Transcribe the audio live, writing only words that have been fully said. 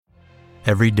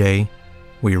Every day,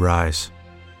 we rise,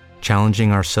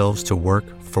 challenging ourselves to work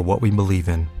for what we believe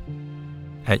in.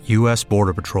 At U.S.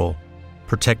 Border Patrol,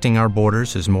 protecting our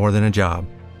borders is more than a job.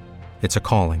 It's a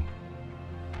calling.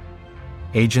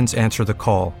 Agents answer the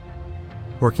call,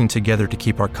 working together to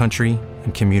keep our country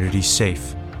and communities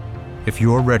safe. If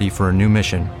you're ready for a new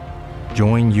mission,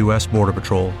 join U.S. Border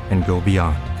Patrol and go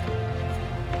beyond.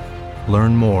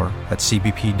 Learn more at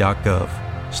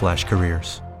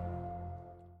cbp.gov/careers.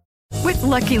 With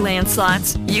Lucky Land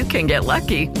Slots, you can get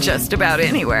lucky just about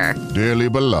anywhere. Dearly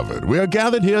beloved, we are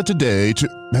gathered here today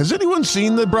to... Has anyone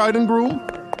seen the bride and groom?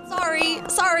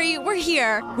 Sorry, we're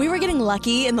here. We were getting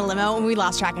lucky in the limo and we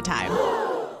lost track of time.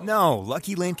 No,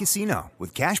 Lucky Land Casino,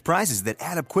 with cash prizes that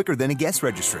add up quicker than a guest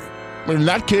registry. In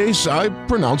that case, I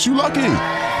pronounce you lucky.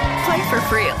 Play for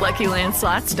free at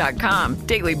LuckyLandSlots.com.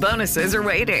 Daily bonuses are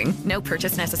waiting. No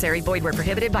purchase necessary. Void where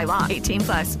prohibited by law.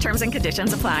 18+. Terms and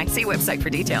conditions apply. See website for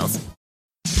details.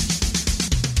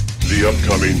 The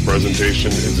upcoming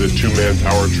presentation is a two-man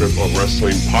power trip of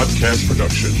wrestling podcast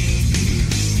production.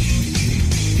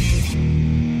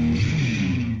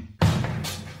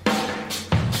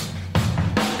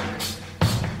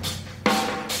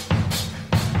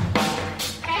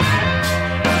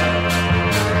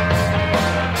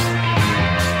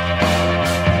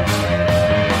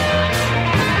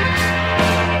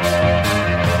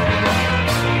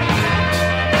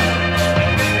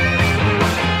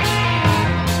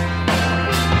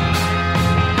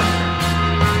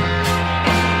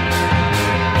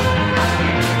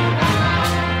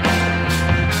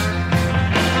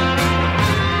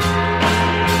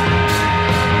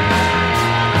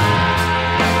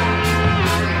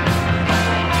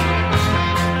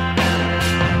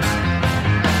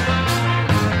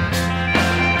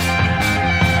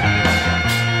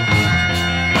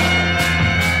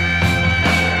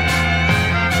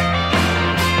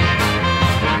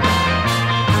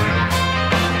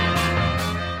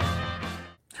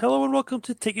 Welcome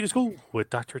to Take You to School with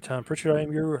Dr. Tom Pritchard. I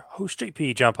am your host,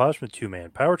 JP, John Posh, from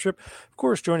Two-Man Power Trip. Of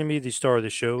course, joining me, the star of the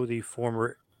show, the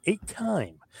former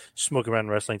 8-time Smoking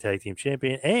Mountain Wrestling Tag Team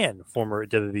Champion and former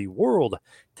WWE World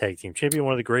Tag Team Champion,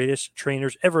 one of the greatest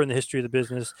trainers ever in the history of the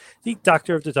business, the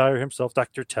Doctor of Desire himself,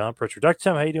 Dr. Tom Pritchard. Dr.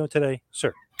 Tom, how are you doing today,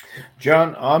 sir?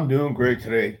 John, I'm doing great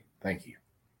today. Thank you.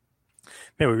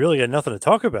 Man, we really got nothing to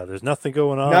talk about. There's nothing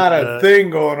going on. Not a thing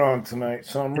going on tonight,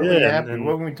 so I'm really happy.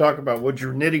 What can we talk about? What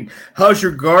you're knitting? How's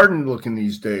your garden looking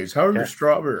these days? How are your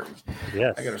strawberries?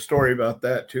 Yes. I got a story about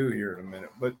that too here in a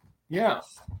minute. But yeah,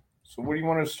 so what do you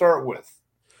want to start with?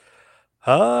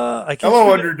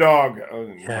 Hello, Underdog.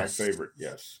 Oh, yes. My favorite.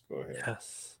 Yes, go ahead.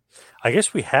 Yes. I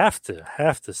guess we have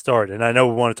to start, and I know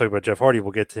we want to talk about Jeff Hardy.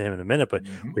 We'll get to him in a minute, but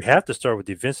we have to start with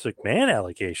the Vince McMahon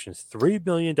allegations. $3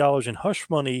 million in hush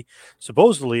money,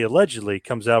 supposedly, allegedly,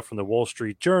 comes out from the Wall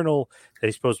Street Journal that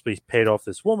he's supposed to be paid off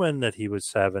this woman that he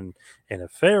was having an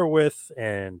affair with,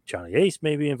 and Johnny Ace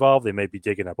may be involved. They may be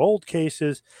digging up old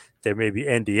cases. There may be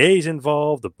NDAs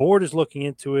involved. The board is looking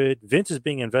into it. Vince is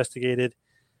being investigated.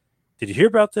 Did you hear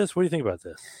about this? What do you think about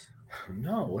this?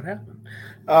 No, what happened?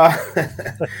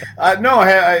 No,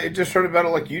 I just heard about it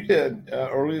like you did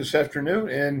early this afternoon.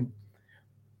 And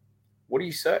what do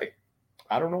you say?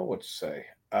 I don't know what to say.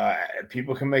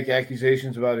 People can make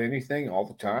accusations about anything all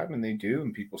the time, and they do.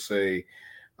 And people say,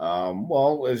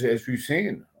 well, as we've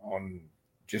seen on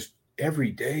just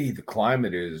every day, the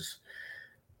climate is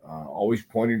always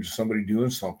pointing to somebody doing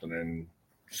something. And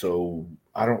so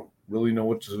I don't really know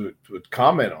what to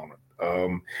comment on it.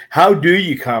 How do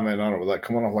you comment on it without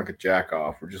coming off like a jack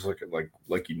off or just like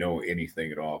you know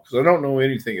anything at all? Because I don't know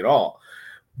anything at all.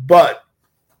 But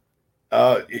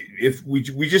if we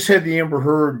just had the Amber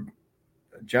Heard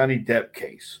Johnny Depp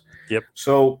case. Yep.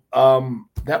 So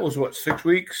that was 6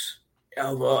 weeks.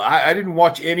 I didn't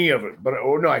watch any of it, but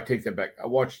I take that back. I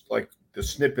watched like the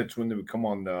snippets when they would come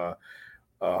on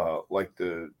like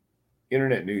the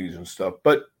internet news and stuff.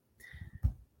 But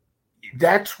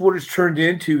that's what it's turned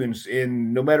into,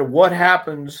 and no matter what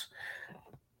happens,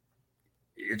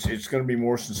 it's going to be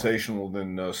more sensational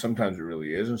than sometimes it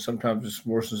really is, and sometimes it's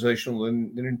more sensational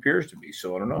than it appears to be.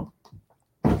 So I don't know.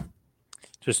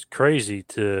 Just crazy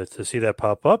to see that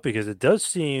pop up, because it does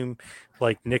seem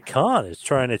like Nick Khan is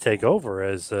trying to take over,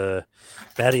 as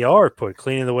Matty R put,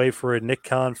 cleaning the way for a Nick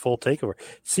Khan full takeover.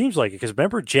 It seems like it, because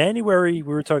remember January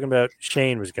we were talking about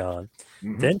Shane was gone,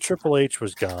 then Triple H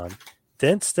was gone.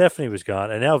 Then Stephanie was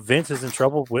gone, and now Vince is in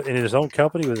trouble in his own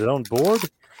company with his own board.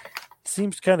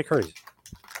 Seems kind of crazy.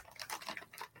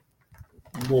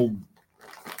 Well,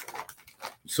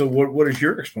 so what is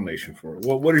your explanation for it?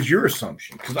 What is your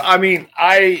assumption? Because I mean,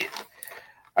 I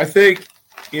think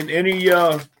in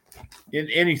anything,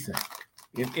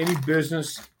 in any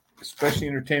business, especially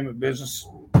entertainment business,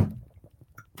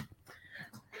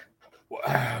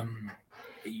 I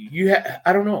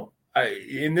don't know.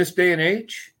 In this day and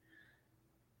age,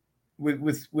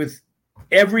 with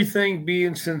everything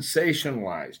being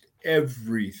sensationalized,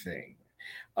 everything.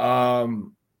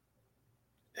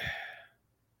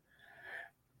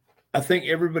 I think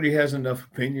everybody has enough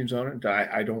opinions on it.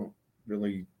 I don't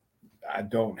know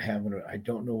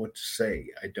what to say.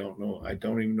 I don't know. I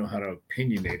don't even know how to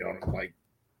opinionate on it. Like,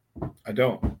 I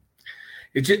don't.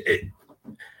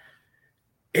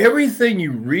 Everything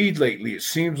you read lately, it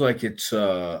seems like it's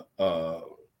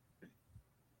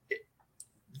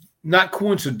not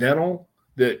coincidental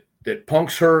that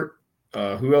Punk's hurt.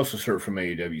 Who else is hurt from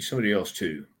AEW? Somebody else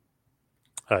too.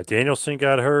 Danielson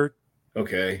got hurt.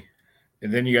 Okay.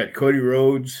 And then you got Cody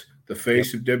Rhodes, the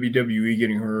face of WWE,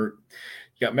 getting hurt.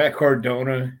 You got Matt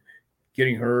Cardona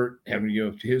getting hurt, having to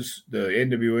give up the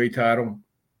NWA title.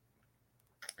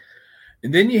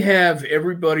 And then you have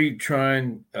everybody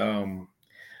trying. I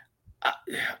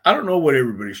don't know what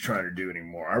everybody's trying to do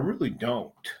anymore. I really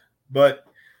don't. But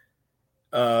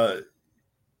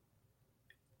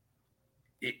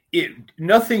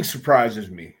nothing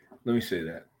surprises me. Let me say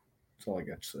that. That's all I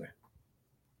got to say.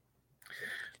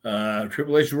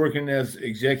 Triple H is working as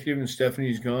executive and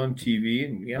Stephanie's gone TV,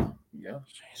 and yeah,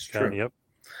 it's true. Yep,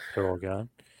 they're all gone.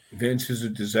 Vince is a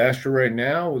disaster right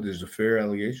now with his affair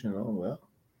allegation. Oh well.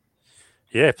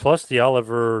 Yeah, plus the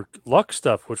Oliver Luck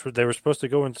stuff, which they were supposed to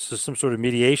go into some sort of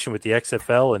mediation with the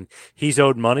XFL, and he's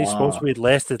owed money. Wow. Supposedly it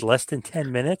lasted less than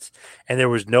 10 minutes, and there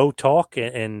was no talk,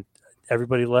 and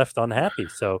everybody left unhappy.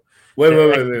 So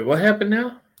wait, what happened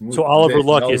now? So Oliver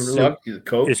Luck is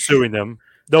suing them.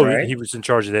 No, right. He was in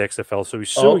charge of the XFL, so he's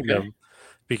suing them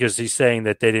because he's saying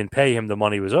that they didn't pay him the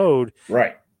money was owed.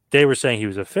 Right. They were saying he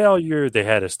was a failure. They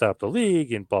had to stop the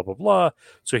league and blah, blah, blah.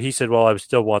 So he said, well, I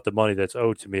still want the money that's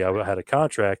owed to me. I had a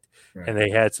contract, and they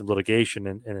had some litigation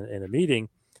in a meeting.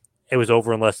 It was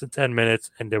over in less than 10 minutes,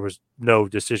 and there was no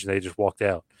decision. They just walked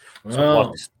out.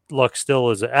 So Luck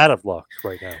still is out of luck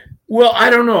right now. Well, I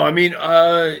don't know. I mean,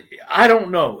 I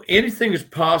don't know. Anything is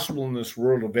possible in this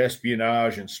world of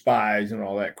espionage and spies and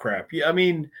all that crap. Yeah, I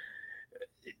mean,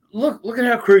 look at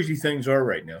how crazy things are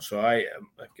right now. So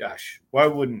gosh, why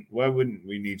wouldn't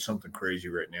we need something crazy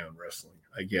right now in wrestling?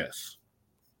 I guess.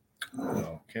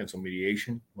 Cancel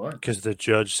mediation. What? Because the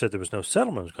judge said there was no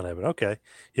settlement was going to happen. Okay,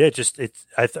 yeah,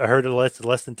 I heard it lasted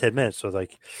less than 10 minutes. So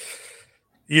like,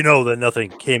 you know that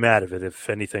nothing came out of it. If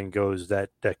anything goes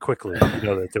that quickly, you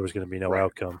know that there was going to be no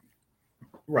outcome.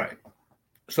 Right.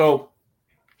 So,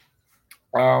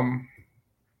 I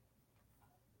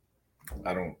don't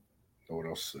know what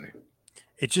else to say.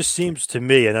 It just seems to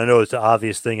me, and I know it's the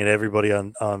obvious thing, and everybody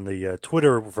on the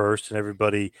Twitterverse and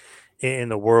everybody in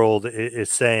the world is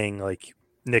saying like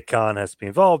Nick Khan has to be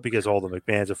involved because all the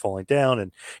McMahons are falling down,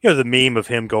 and the meme of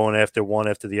him going after one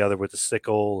after the other with the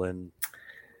sickle and.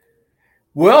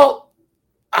 Well,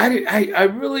 I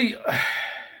really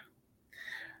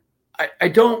I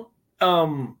don't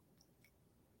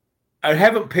I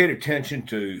haven't paid attention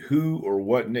to who or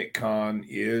what Nick Khan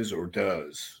is or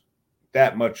does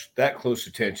that close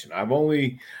attention. I've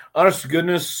only, honest to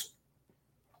goodness,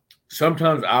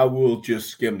 sometimes I will just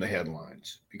skim the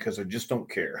headlines because I just don't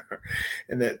care.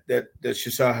 And that's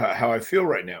just how I feel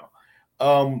right now.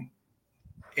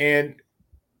 And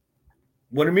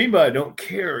what I mean by I don't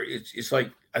care, it's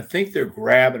like I think they're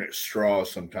grabbing at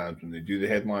straws sometimes when they do the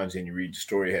headlines and you read the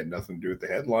story, it had nothing to do with the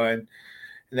headline.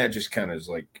 And that just kind of is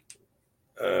like,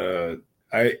 I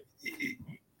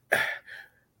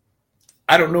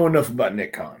don't know enough about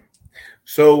Nick Khan.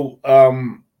 So,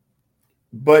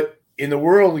 but in the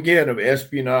world, again, of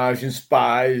espionage and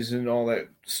spies and all that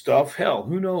stuff, hell,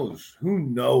 who knows? Who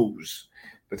knows?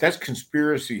 But that's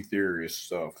conspiracy theorist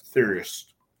stuff.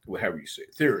 Whatever you say,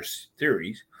 theories.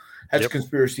 That's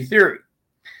conspiracy theory.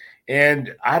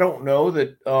 And I don't know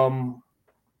that,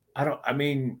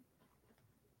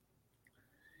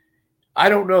 I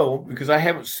don't know because I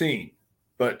haven't seen,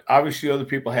 but obviously other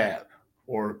people have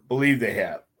or believe they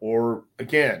have. Or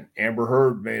again, Amber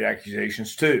Heard made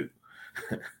accusations too,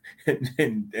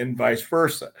 and vice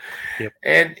versa. Yep.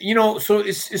 And so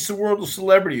it's the world of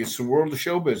celebrity, it's the world of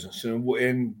show business,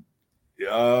 and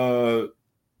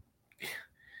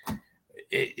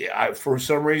for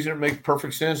some reason it makes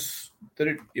perfect sense that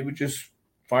it would just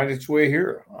find its way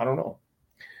here. I don't know.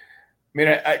 I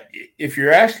mean, if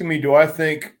you're asking me, do I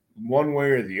think one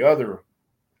way or the other?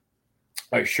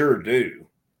 I sure do.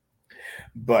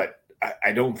 But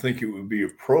I don't think it would be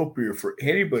appropriate for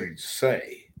anybody to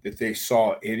say that they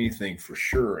saw anything for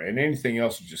sure, and anything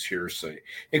else is just hearsay.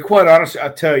 And quite honestly, I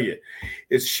tell you,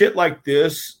 it's shit like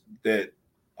this that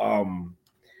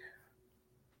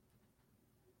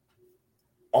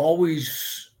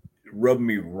always rub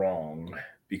me wrong,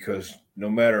 because no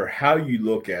matter how you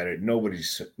look at it,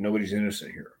 nobody's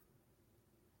innocent here,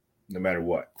 no matter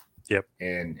what. Yep.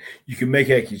 And you can make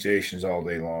accusations all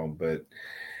day long, but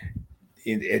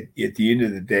at the end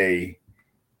of the day,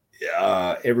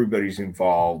 everybody's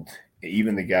involved,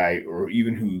 even the guy or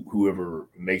even whoever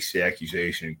makes the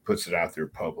accusation and puts it out there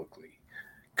publicly,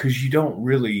 because you don't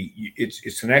really,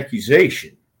 it's an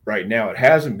accusation right now. It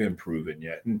hasn't been proven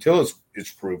yet. Until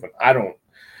it's proven, I don't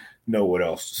know what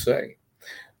else to say.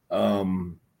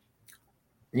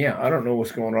 Yeah, I don't know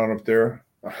what's going on up there.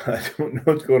 I don't know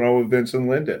what's going on with Vince and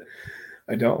Linda.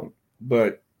 I don't,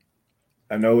 but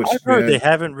I know I've heard they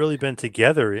haven't really been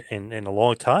together in a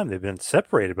long time. They've been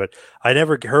separated, but I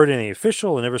never heard any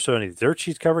official. I never saw any dirt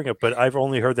sheets covering it, but I've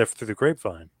only heard that through the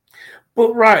grapevine.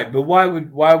 But right, but why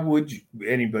would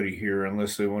anybody hear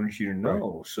unless they wanted you to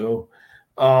know? Right. So,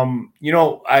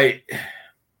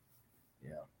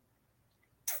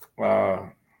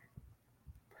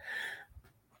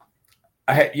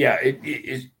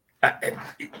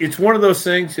 it's one of those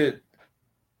things that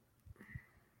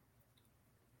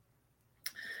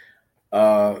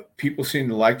people seem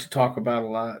to like to talk about a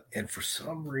lot, and for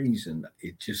some reason,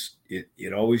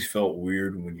 it always felt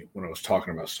weird when I was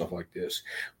talking about stuff like this.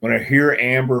 When I hear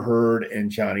Amber Heard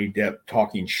and Johnny Depp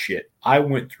talking shit, I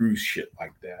went through shit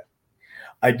like that.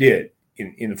 I did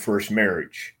in the first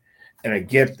marriage, and I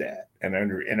get that, and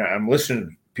I'm listening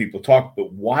to people talk.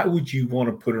 But why would you want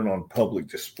to put it on public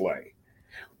display?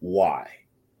 Why?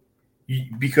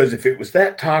 Because if it was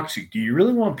that toxic, do you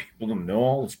really want people to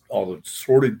know all the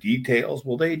sordid details?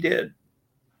 Well, they did.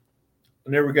 I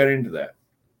never got into that.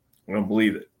 I don't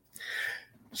believe it.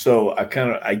 So I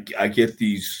get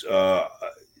these I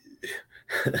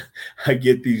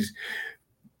get these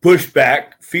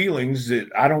pushback feelings that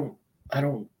I don't.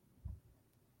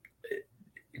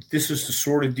 This is the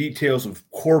sordid details of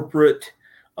corporate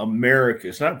America.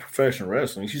 It's not professional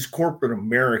wrestling. It's just corporate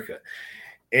America.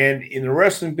 And in the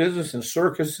wrestling business and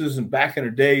circuses and back in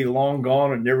the day, long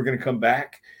gone and never going to come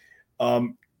back,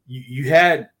 you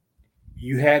had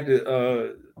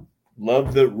to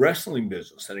love the wrestling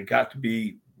business, and it got to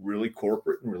be really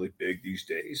corporate and really big these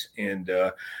days. And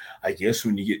I guess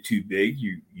when you get too big,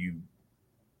 you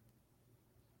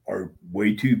are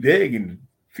way too big and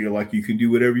feel like you can do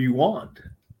whatever you want,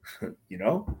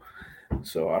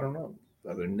 So I don't know.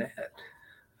 Other than that.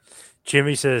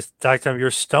 Jimmy says, Dr.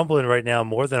 You're stumbling right now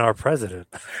more than our president.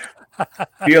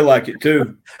 Feel like it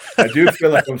too. I do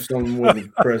feel like I'm stumbling more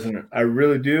than the president. I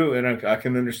really do, and I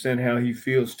can understand how he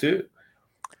feels too.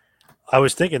 I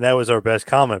was thinking that was our best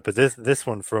comment, but this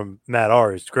one from Matt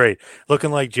R is great.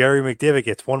 Looking like Jerry McDivitt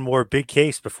gets one more big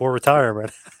case before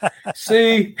retirement.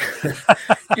 See,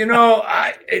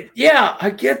 I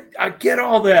get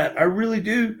all that. I really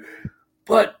do,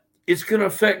 but it's going to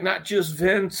affect not just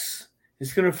Vince.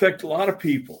 It's going to affect a lot of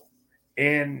people.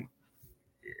 And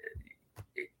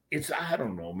I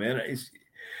don't know, man.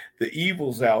 The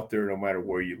evil's out there no matter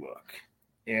where you look.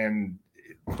 And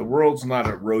the world's not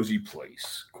a rosy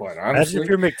place, quite honestly. Imagine if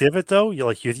you're McDivitt, though. You're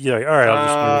like, all right,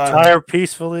 I'll just retire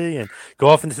peacefully and go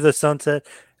off into the sunset.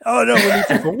 Oh, no, we need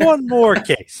to for one more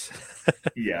case.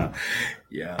 Yeah,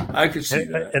 I could see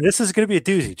that. And this is going to be a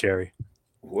doozy, Jerry.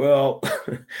 Well,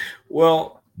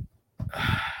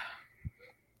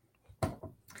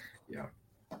 yeah.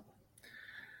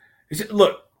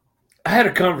 Look, I had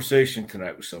a conversation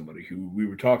tonight with somebody who we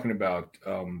were talking about.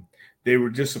 They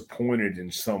were disappointed in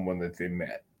someone that they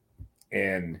met,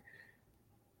 and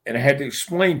I had to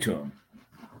explain to them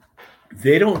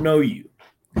they don't know you,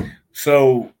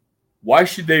 so why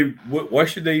should they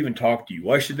even talk to you?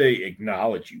 Why should they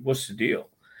acknowledge you? What's the deal?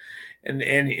 And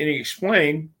he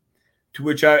explained, to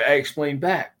which I explained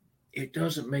back, it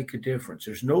doesn't make a difference.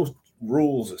 There's no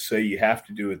rules that say you have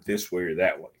to do it this way or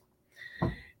that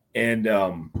way. And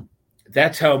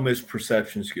that's how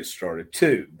misperceptions get started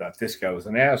too. About this guy was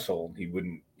an asshole. He was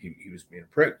being a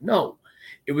prick. No,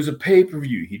 it was a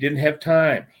pay-per-view. He didn't have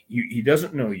time. He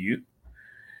doesn't know you.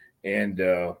 And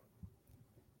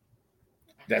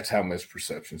that's how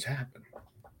misperceptions happen.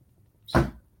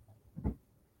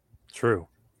 True.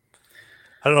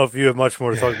 I don't know if you have much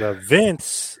more to talk about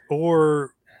Vince,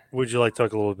 or would you like to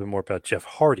talk a little bit more about Jeff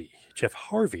Hardy? Jeff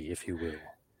Harvey, if you will.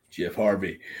 Jeff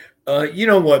Harvey. You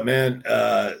know what, man?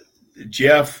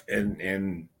 Jeff,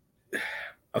 and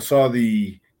I saw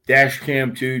the dash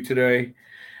cam too today.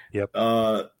 Yep.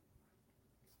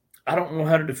 I don't know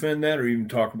how to defend that or even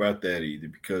talk about that either,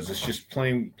 because it's just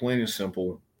plain and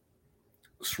simple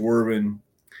swerving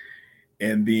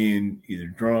and being either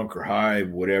drunk or high,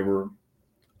 whatever.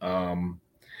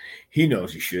 He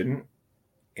knows he shouldn't,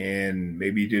 and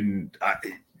maybe he didn't.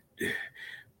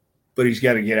 But he's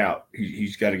got to get out.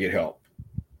 He's got to get help.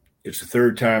 It's the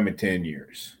third time in 10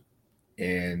 years,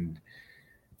 and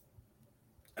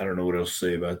I don't know what else to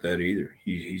say about that either.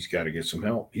 He's got to get some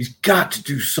help. He's got to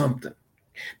do something,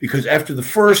 because after the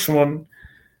first one,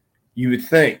 you would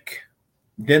think.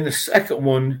 Then the second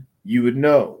one, you would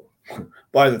know.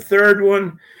 By the third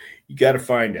one, you got to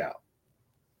find out.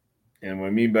 And what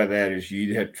I mean by that is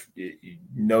you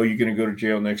know you're going to go to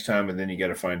jail next time, and then you got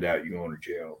to find out you're going to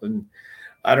jail. And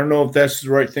I don't know if that's the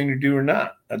right thing to do or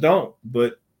not. I don't.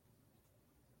 But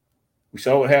we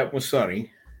saw what happened with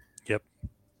Sonny. Yep.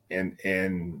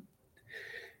 And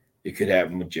it could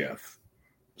happen with Jeff.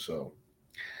 So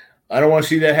I don't want to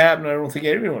see that happen. I don't think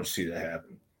anybody wants to see that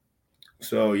happen.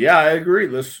 So, yeah, I agree.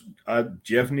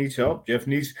 Jeff needs help. Jeff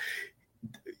needs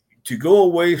to go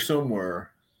away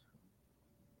somewhere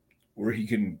where he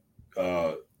can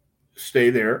stay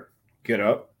there, get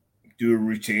up, do a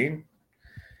routine.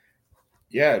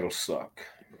 Yeah, it'll suck.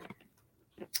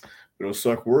 It'll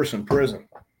suck worse in prison.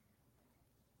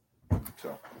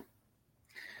 So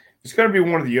it's got to be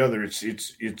one or the other.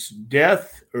 It's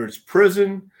death or it's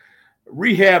prison,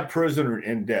 rehab, prison,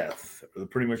 and death are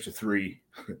pretty much the three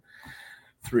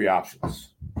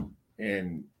options.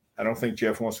 And I don't think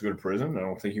Jeff wants to go to prison. I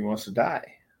don't think he wants to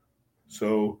die.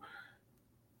 So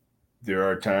there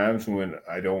are times when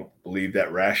I don't believe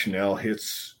that rationale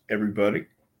hits everybody,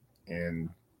 and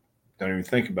don't even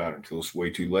think about it until it's way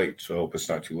too late. So I hope it's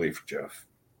not too late for Jeff.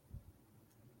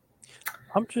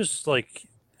 I'm just like,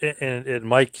 and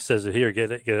Mike says it here,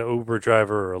 get an Uber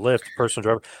driver or a Lyft, personal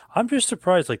driver. I'm just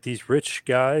surprised, like these rich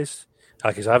guys,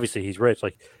 because obviously he's rich,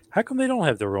 like how come they don't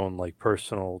have their own like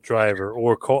personal driver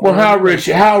or call? Well, how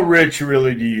rich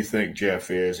really do you think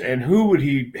Jeff is? And who would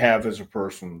he have as a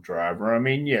personal driver? I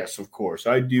mean, yes, of course,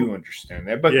 I do understand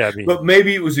that. But yeah, but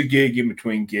maybe it was a gig in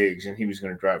between gigs and he was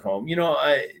going to drive home. You know,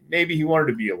 maybe he wanted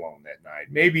to be alone that night.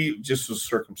 Maybe just the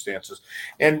circumstances.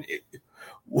 And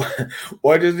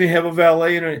why doesn't he have a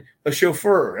valet and a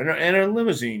chauffeur and a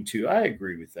limousine too? I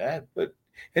agree with that. But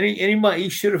he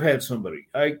should have had somebody.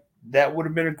 That would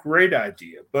have been a great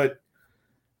idea, but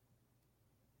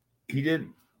he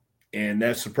didn't, and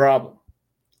that's the problem.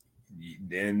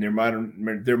 And there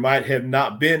might have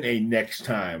not been a next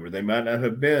time, or they might not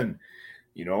have been,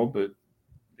 But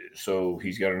so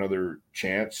he's got another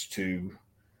chance to.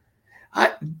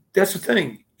 That's the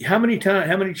thing. How many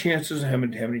chances? How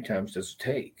many times does it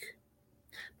take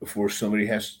before somebody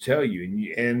has to tell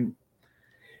you? And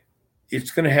it's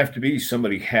going to have to be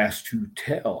somebody has to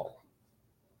tell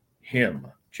him,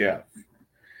 Jeff,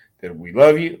 that we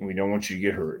love you and we don't want you to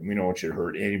get hurt. And we don't want you to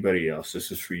hurt anybody else.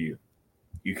 This is for you.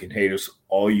 You can hate us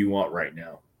all you want right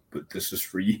now, but this is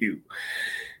for you.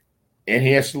 And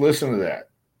he has to listen to that.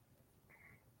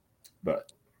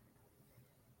 But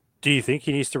do you think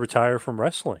he needs to retire from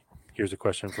wrestling? Here's a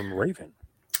question from Raven.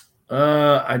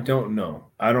 I don't know.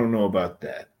 I don't know about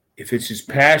that. If it's his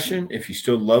passion, if he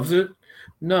still loves it,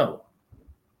 no.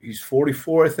 He's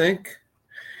 44, I think.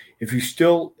 If he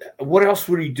still, what else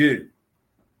would he do?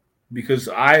 Because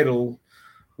Idol,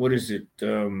 what is it?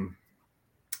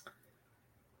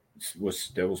 What's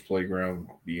the Devil's Playground?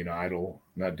 Being idle,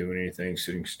 not doing anything,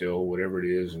 sitting still, whatever it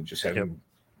is, and just having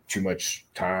too much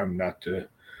time not to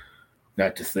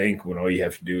think when all you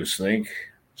have to do is think.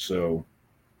 So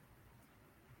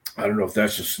I don't know if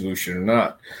that's a solution or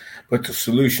not, but the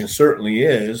solution certainly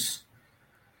is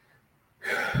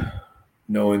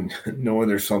knowing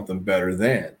there's something better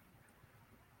than.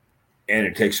 And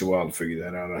it takes a while to figure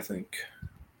that out, I think.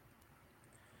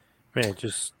 Man,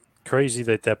 just crazy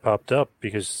that popped up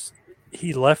because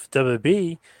he left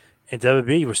WB, and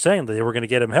WB was saying that they were going to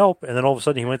get him help, and then all of a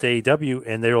sudden he went to AEW,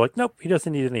 and they were like, nope, he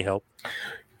doesn't need any help.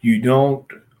 You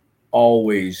don't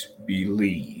always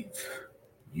believe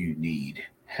you need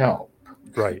help.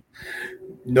 Right.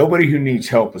 Nobody who needs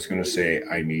help is going to say,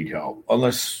 I need help,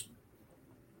 unless,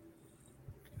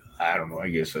 I don't know, I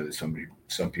guess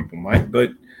some people might, but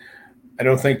I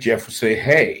don't think Jeff would say,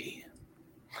 hey,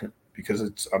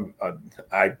 because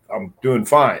I'm doing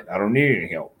fine. I don't need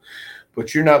any help.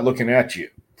 But you're not looking at you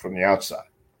from the outside.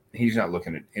 He's not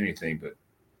looking at anything but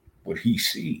what he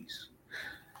sees.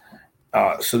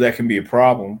 So that can be a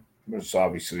problem. This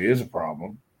obviously is a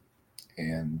problem.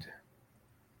 And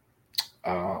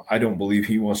I don't believe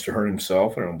he wants to hurt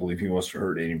himself. I don't believe he wants to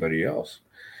hurt anybody else.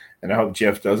 And I hope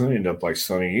Jeff doesn't end up like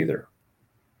Sonny either.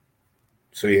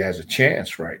 So he has a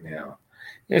chance right now.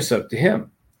 It's up to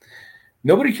him.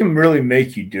 Nobody can really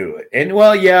make you do it. And,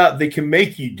 well, yeah, they can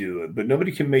make you do it, but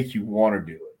nobody can make you want to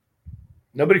do it.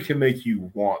 Nobody can make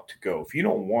you want to go. If you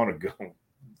don't want to go,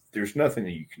 there's nothing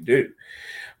that you can do.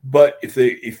 But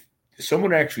if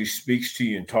someone actually speaks to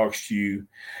you and talks to you,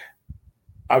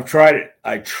 I've tried it.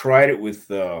 I tried it with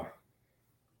a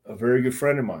very good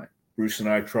friend of mine. Bruce and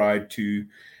I tried to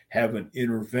have an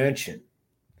intervention,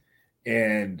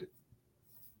 and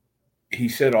he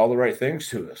said all the right things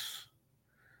to us,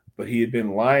 but he had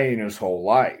been lying his whole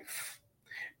life.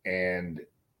 And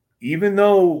even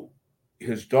though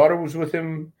his daughter was with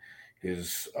him,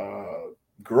 his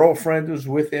girlfriend was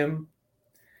with him,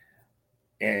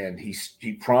 and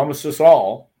he promised us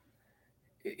all,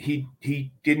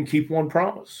 he didn't keep one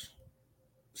promise.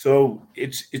 So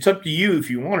it's up to you if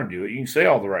you want to do it. You can say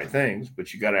all the right things,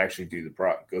 but you got to actually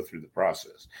go through the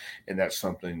process. And that's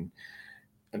something,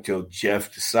 until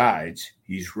Jeff decides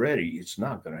he's ready, it's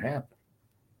not going to happen.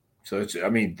 So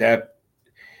that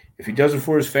if he does it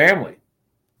for his family,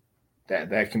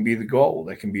 that can be the goal.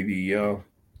 That can be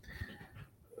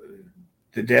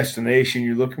the destination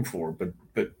you're looking for. But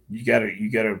you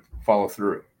gotta follow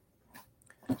through.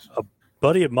 A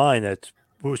buddy of mine that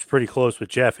was pretty close with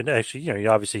Jeff, and actually, he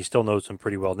obviously still knows him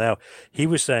pretty well now. He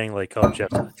was saying, like, oh,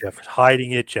 Jeff is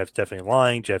hiding it. Jeff's definitely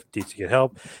lying. Jeff needs to get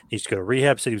help. He needs to go to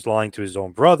rehab. Said he was lying to his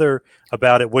own brother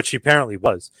about it, which he apparently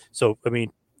was. So,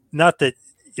 not that,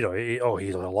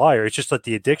 he's a liar. It's just that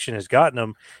the addiction has gotten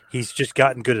him. He's just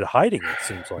gotten good at hiding it,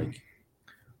 seems like.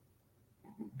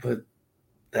 But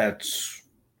that's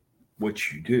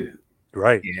what you do.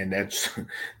 Right. And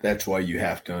that's why you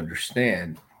have to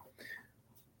understand.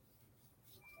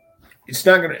 It's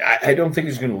not going to, I don't think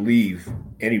it's going to leave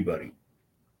anybody.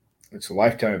 It's a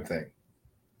lifetime thing.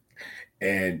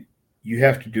 And you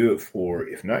have to do it for,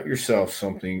 if not yourself,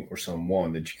 something or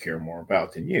someone that you care more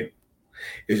about than you.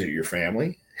 Is it your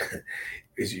family?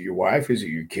 Is it your wife? Is it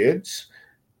your kids?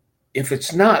 If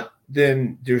it's not,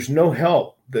 then there's no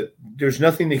help. There's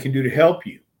nothing they can do to help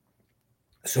you.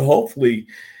 So hopefully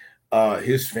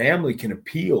his family can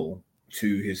appeal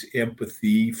to his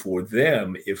empathy for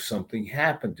them. If something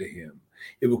happened to him,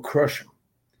 it will crush him.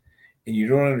 And you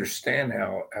don't understand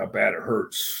how bad it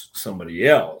hurts somebody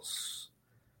else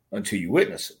until you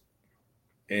witness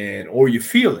it, or you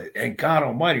feel it. And God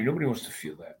Almighty, nobody wants to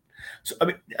feel that. So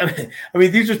I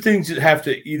mean, these are things that have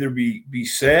to either be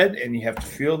said, and you have to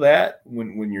feel that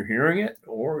when you're hearing it,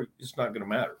 or it's not going to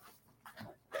matter.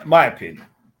 In my opinion.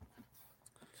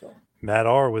 So. Matt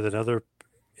R. with another,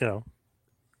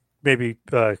 maybe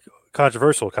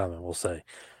controversial comment, we'll say.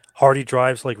 Hardy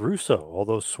drives like Russo, all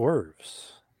those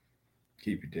swerves.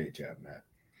 Keep your day job,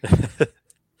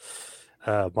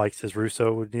 Matt. Mike says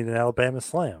Russo would need an Alabama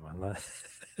slam.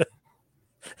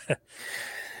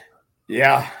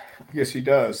 Yeah, I guess he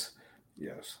does.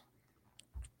 Yes.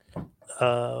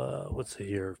 Let's see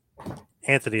here.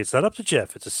 Anthony, it's not up to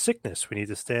Jeff. It's a sickness. We need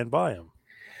to stand by him.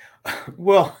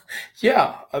 Well,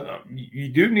 yeah, you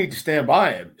do need to stand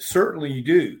by him. Certainly you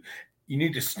do. You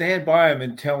need to stand by him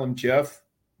and tell him, Jeff,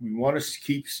 we want us to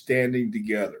keep standing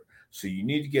together. So you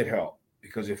need to get help,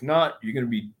 because if not, you're going to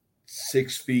be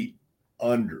 6 feet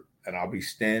under, and I'll be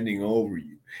standing over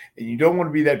you. And you don't want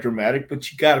to be that dramatic,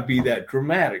 but you got to be that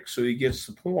dramatic so he gets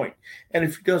the point. And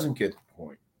if he doesn't get the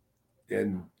point,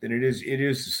 then it is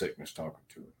the sickness talking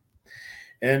to him.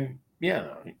 And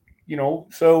yeah,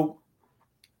 so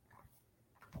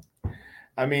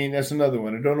that's another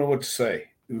one. I don't know what to say.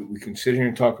 We can sit here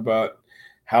and talk about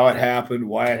how it happened,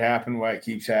 why it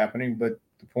keeps happening. But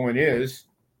the point is,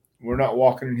 we're not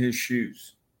walking in his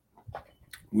shoes.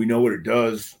 We know what it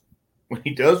does when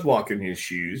he does walk in his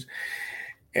shoes,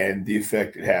 and the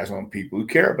effect it has on people who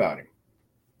care about him.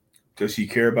 Does he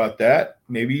care about that?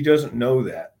 Maybe he doesn't know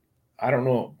that. I don't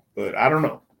know. But I don't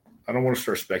know. I don't want to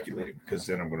start speculating, because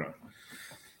then I'm going to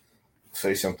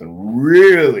say something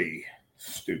really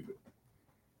stupid.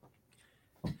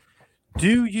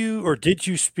 Did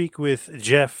you speak with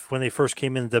Jeff when they first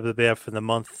came in the WWF in the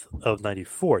month of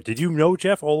 '94? Did you know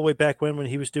Jeff all the way back when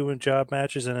he was doing job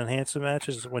matches and enhancement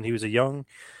matches when he was a young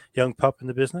pup in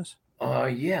the business?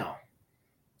 Yeah,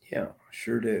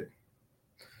 sure did.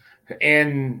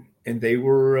 And they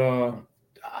were.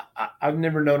 I've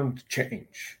never known them to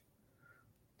change.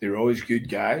 They were always good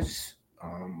guys.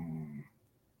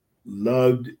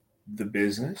 Loved the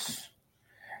business,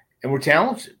 and were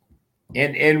talented.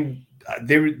 And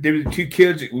they were the two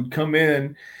kids that would come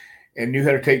in and knew how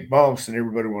to take bumps, and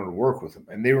everybody wanted to work with them.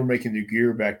 And they were making their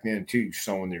gear back then too,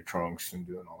 sewing their trunks and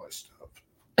doing all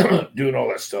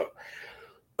that stuff.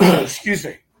 Excuse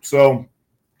me. So,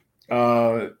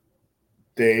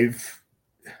 Dave,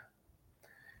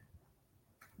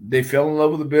 they fell in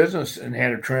love with the business and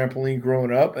had a trampoline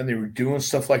growing up, and they were doing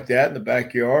stuff like that in the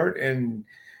backyard. And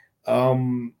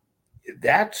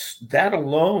that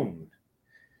alone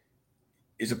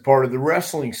is a part of the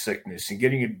wrestling sickness and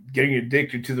getting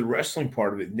addicted to the wrestling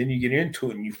part of it. And then you get into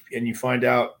it and you find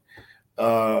out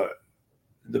the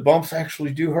bumps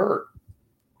actually do hurt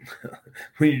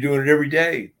when you're doing it every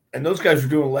day. And those guys are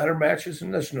doing ladder matches,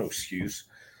 and that's no excuse.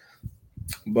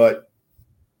 But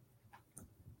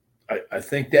I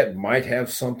think that might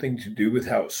have something to do with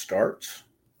how it starts.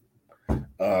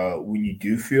 When you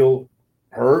do feel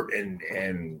hurt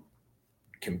and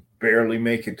can barely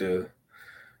make it to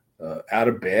out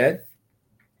of bed.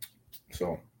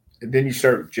 So, and then you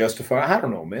start justifying, I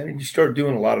don't know, man. And you start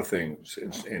doing a lot of things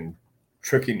and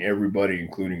tricking everybody,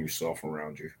 including yourself,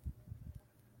 around you.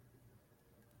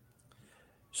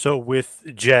 So with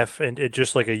Jeff, and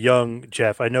just like a young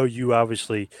Jeff, I know you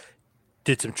obviously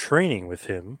did some training with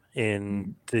him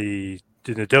in the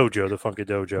dojo, the Funka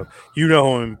Dojo. You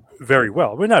know him very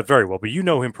well. Well, not very well, but you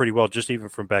know him pretty well, just even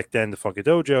from back then, the Funka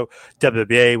Dojo,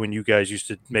 WBA, when you guys used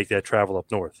to make that travel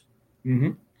up north.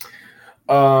 Mm-hmm.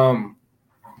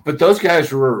 But those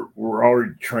guys were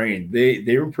already trained.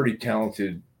 They were pretty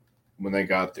talented when they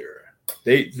got there.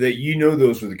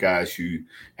 Those were the guys who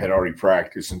had already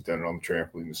practiced and done it on the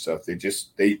trampoline and stuff.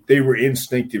 They were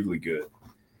instinctively good.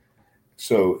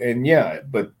 So, and yeah,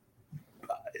 but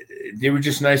they were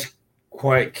just nice,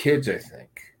 quiet kids, I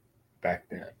think, back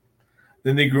then.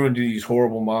 Then they grew into these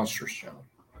horrible monsters, John.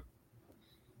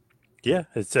 Yeah,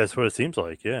 that's what it seems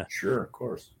like, yeah. Sure, of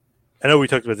course. I know we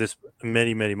talked about this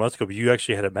many, many months ago, but you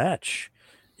actually had a match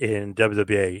in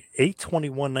WWA.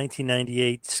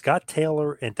 8/21/1998, Scott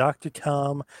Taylor and Dr.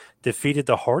 Tom defeated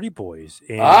the Hardy Boys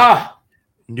in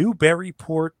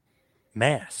Newburyport,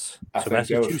 Mass.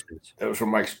 Massachusetts. That was from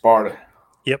Mike Sparta.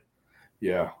 Yep.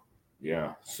 Yeah.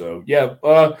 So,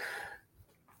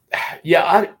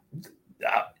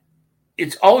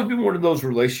 it's always been one of those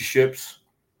relationships.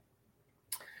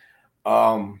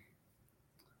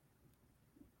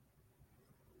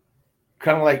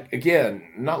 Kind of like,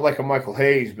 again, not like a Michael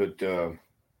Hayes, but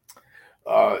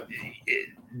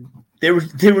they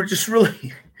were just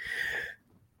really,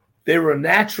 they were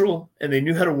natural and they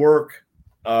knew how to work.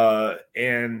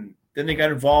 And then they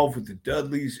got involved with the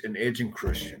Dudleys and Edge and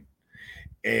Christian.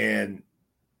 And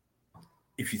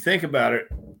if you think about it,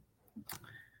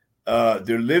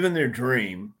 they're living their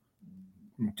dream,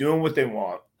 doing what they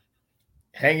want,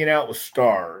 hanging out with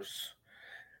stars,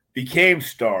 became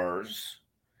stars,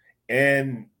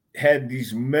 and had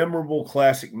these memorable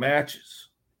classic matches.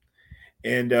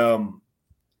 And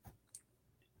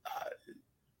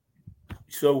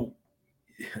so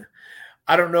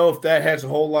I don't know if that has a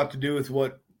whole lot to do with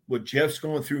what Jeff's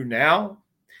going through now,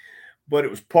 but it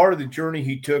was part of the journey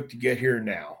he took to get here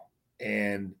now.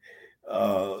 And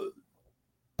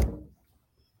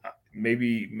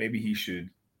maybe he should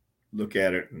look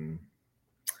at it and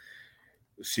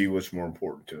see what's more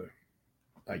important to him,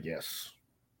 I guess.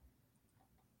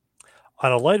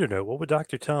 On a lighter note, what would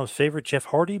Dr. Tom's favorite Jeff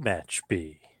Hardy match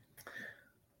be?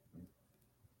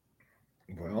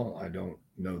 Well, I don't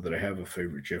know that I have a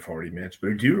favorite Jeff Hardy match,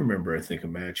 but I do remember, I think, a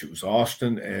match. It was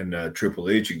Austin and Triple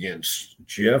H against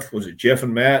Jeff. Was it Jeff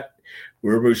and Matt,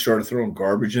 where everybody started throwing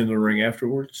garbage in the ring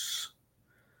afterwards?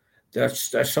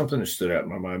 That's something that stood out in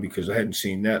my mind because I hadn't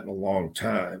seen that in a long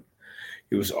time.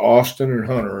 It was Austin and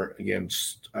Hunter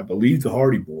against, I believe, the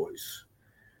Hardy Boys.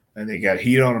 And they got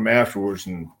heat on them afterwards,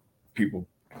 and people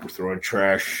were throwing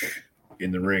trash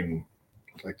in the ring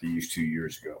like they used 2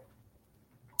 years ago.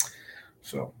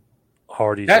 So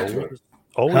Hardy's always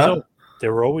over. They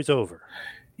were always over.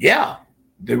 Yeah,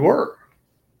 they were.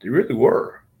 They really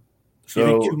were. So, you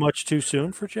think too much too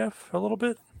soon for Jeff a little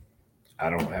bit? I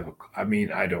don't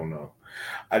know.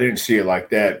 I didn't see it like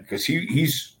that because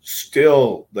he's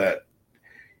still that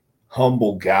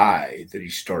humble guy that he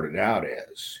started out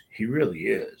as. He really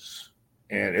is.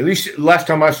 And at least last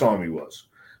time I saw him, he was.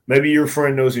 Maybe your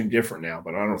friend knows him different now,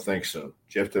 but I don't think so.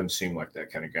 Jeff doesn't seem like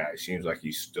that kind of guy. He seems like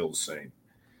he's still the same.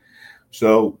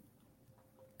 So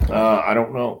I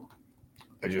don't know.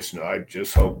 I just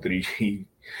hope that he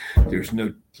there's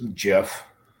no Jeff.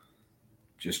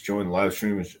 Just join the live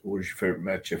stream. What is your favorite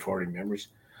match, Jeff Hardy memories?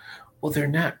 Well, they're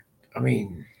not. I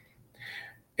mean,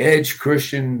 Edge,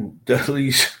 Christian,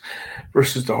 Dudley's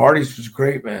versus the Hardys was a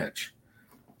great match.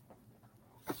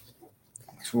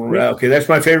 Okay, that's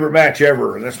my favorite match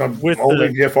ever. That's my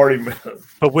only Jeff Hardy.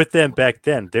 But with them back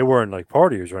then, they weren't like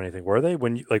partiers or anything, were they?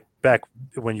 When you back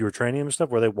when you were training them and stuff,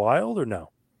 were they wild or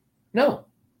no? No,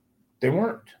 they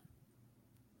weren't.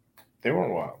 They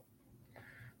weren't wild.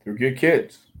 They were good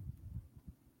kids.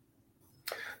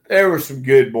 There were some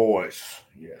good boys.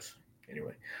 Yes.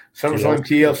 Anyway, SummerSlam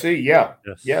TLC. Yeah.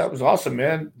 Yes. Yeah, it was awesome,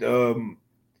 man.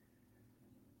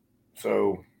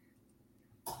 So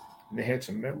they had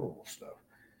some memorable stuff.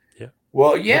 Yeah.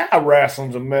 Well, yeah,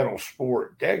 wrestling's a mental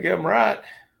sport. Dadgum right.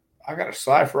 I got a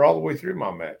cipher all the way through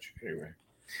my match. Anyway.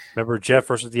 Remember Jeff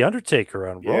versus The Undertaker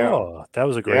on Raw? That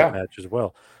was a great match as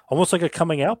well. Almost like a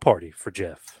coming out party for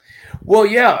Jeff. Well,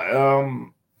 yeah.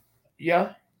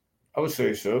 Yeah, I would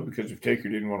say so, because if Taker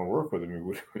didn't want to work with him, he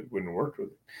wouldn't have worked with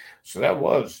him. So that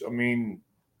was, I mean,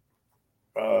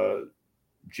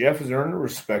 Jeff has earned the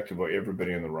respect of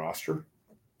everybody on the roster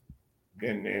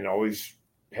and always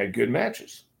had good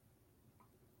matches.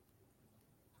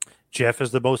 Jeff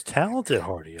is the most talented,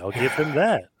 Hardy. I'll give him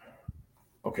that.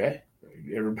 Okay.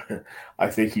 I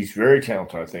think he's very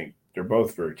talented. I think they're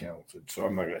both very talented. So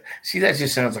I'm not going to – see, that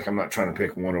just sounds like I'm not trying to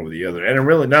pick one over the other. And I'm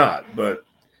really not. But,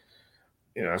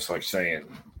 you know, it's like saying,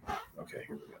 okay,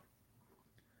 here we go.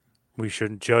 We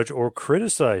shouldn't judge or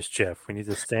criticize Jeff. We need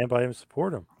to stand by him and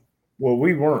support him. Well,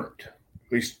 we weren't.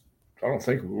 At least I don't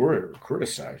think we were ever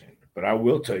criticizing. But I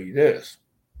will tell you this.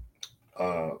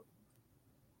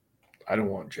 I don't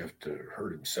want Jeff to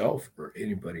hurt himself or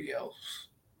anybody else.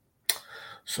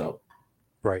 So.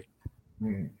 Right.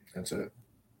 That's it.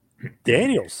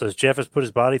 Daniel says Jeff has put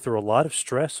his body through a lot of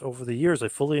stress over the years. I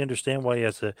fully understand why he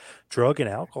has a drug and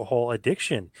alcohol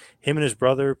addiction. Him and his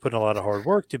brother put in a lot of hard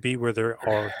work to be where they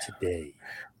are today.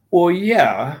 Well,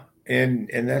 yeah, and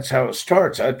that's how it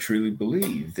starts. I truly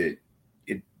believe that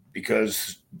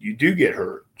because you do get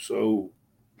hurt, so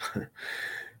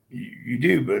you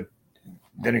do. But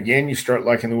then again, you start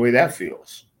liking the way that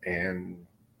feels, and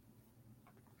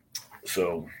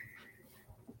so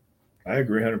I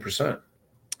agree 100%.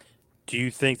 Do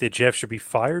you think that Jeff should be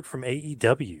fired from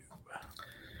AEW?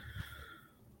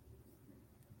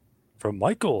 From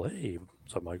Michael. Hey,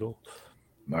 what's up, Michael?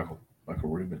 Michael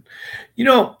Rubin. You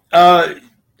know, I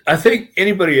think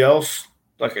anybody else,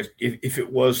 like if it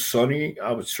was Sonny,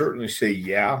 I would certainly say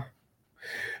yeah.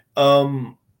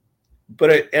 But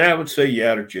I would say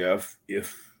yeah to Jeff.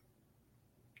 If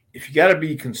you got to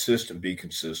be consistent, be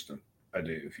consistent. I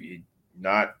do. If you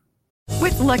not.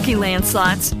 With Lucky Land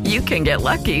Slots, you can get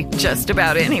lucky just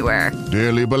about anywhere.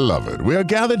 Dearly beloved, we are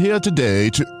gathered here today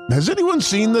to... Has anyone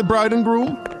seen the bride and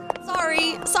groom?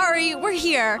 Sorry, we're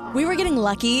here. We were getting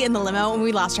lucky in the limo and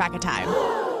we lost track of time.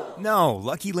 No,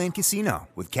 Lucky Land Casino,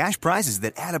 with cash prizes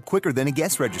that add up quicker than a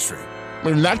guest registry.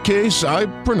 In that case, I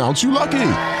pronounce you lucky.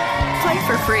 Play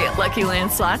for free at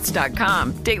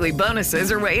LuckyLandSlots.com. Daily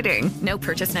bonuses are waiting. No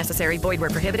purchase necessary. Void where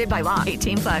prohibited by law.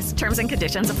 18+. Terms and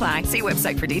conditions apply. See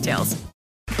website for details.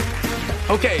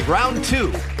 Okay, round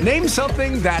two. Name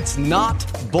something that's not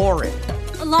boring.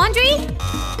 A laundry?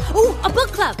 Ooh, a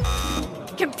book club.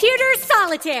 Computer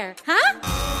solitaire, huh?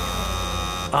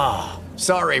 Ah, oh,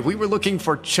 sorry. We were looking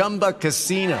for Chumba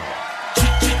Casino.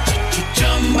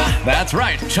 That's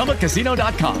right.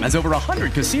 ChumbaCasino.com has over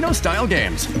 100 casino-style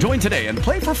games. Join today and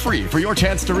play for free for your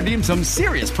chance to redeem some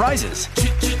serious prizes.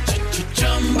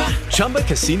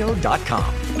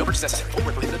 ChumbaCasino.com. No purchase necessary. Void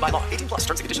where prohibited by law. 18+. Terms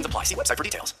and conditions apply. See website for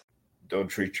details. Don't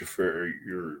treat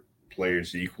your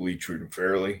players equally. Treat them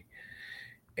fairly.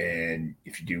 And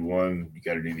if you do one, you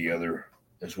got to do the other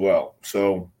as well.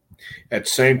 So at the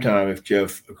same time, if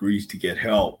Jeff agrees to get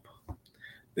help,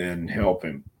 then help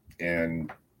him.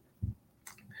 And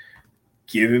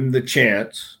give him the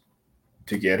chance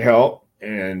to get help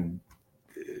and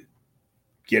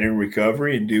get in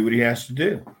recovery and do what he has to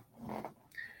do.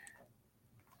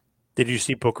 Did you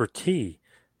see Booker T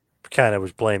kind of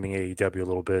was blaming AEW a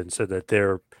little bit and said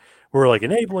that we're like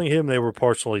enabling him. They were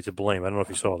partially to blame. I don't know if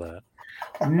you saw that.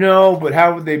 No, but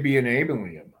how would they be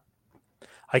enabling him?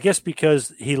 I guess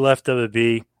because he left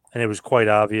WB and it was quite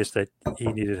obvious that he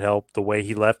needed help the way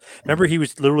he left. Remember, he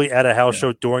was literally at a house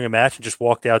show during a match and just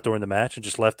walked out during the match and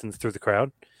just left through the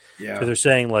crowd. Yeah. So they're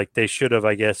saying like they should have,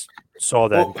 I guess, saw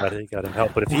that and got him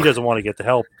help. But if he doesn't want to get the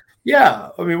help, yeah,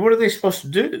 I mean, what are they supposed to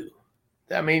do?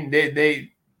 I mean,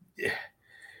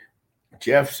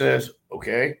 Jeff says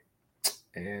okay,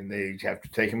 and they have to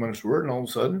take him on his word, and all of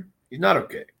a sudden he's not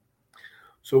okay.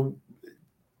 So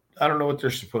I don't know what they're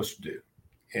supposed to do,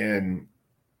 and.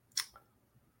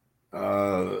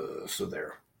 So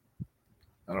there.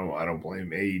 I don't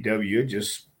blame AEW. I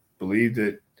just believe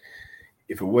that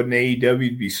if it wasn't AEW,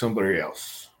 it'd be somebody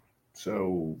else.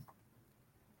 So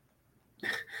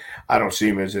I don't see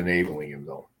him as enabling him,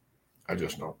 though. I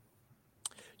just know.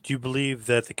 Do you believe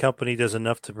that the company does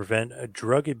enough to prevent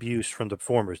drug abuse from the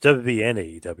performers, WB and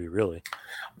AEW, really?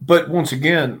 But once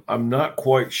again, I'm not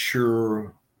quite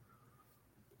sure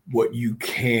what you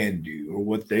can do or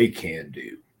what they can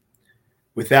do.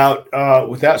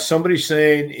 without somebody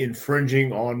saying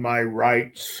infringing on my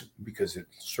rights, because it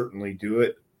certainly do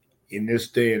it in this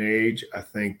day and age. I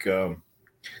think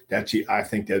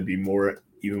that'd be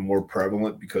even more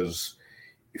prevalent, because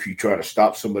if you try to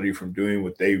stop somebody from doing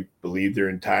what they believe they're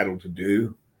entitled to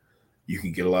do, you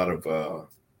can get a lot of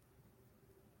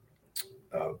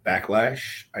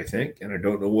backlash, I think. And I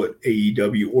don't know what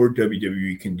AEW or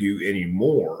WWE can do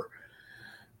anymore.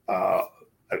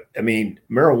 I mean,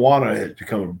 marijuana has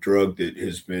become a drug that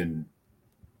has been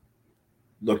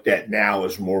looked at now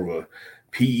as more of a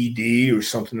PED or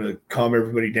something to calm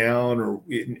everybody down, or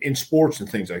in sports and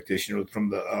things like this, from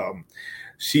the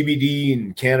CBD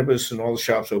and cannabis and all the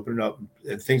shops opening up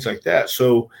and things like that.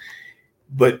 So,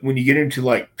 but when you get into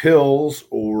like pills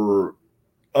or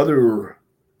other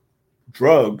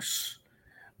drugs,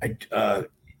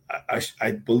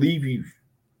 I believe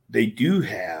they do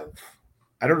have,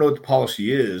 I don't know what the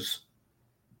policy is,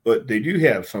 but they do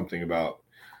have something about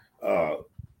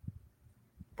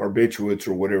barbiturates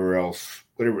or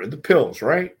whatever the pills,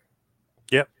 right?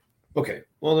 Yep. Okay.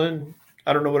 Well, then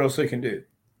I don't know what else they can do.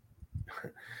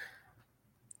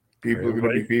 People are going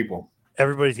to be people.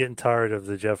 Everybody's getting tired of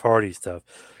the Jeff Hardy stuff.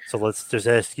 So let's just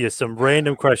ask you some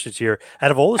random questions here. Out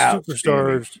of all the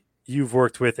superstars you've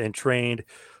worked with and trained,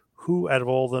 who out of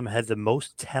all of them had the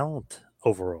most talent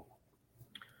overall?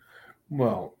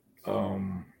 Well,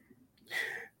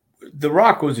 The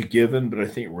Rock was a given, but I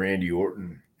think Randy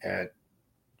Orton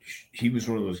he was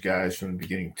one of those guys from the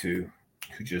beginning too,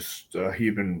 who just he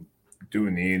had been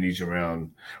doing the indies around,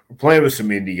 playing with some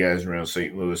indie guys around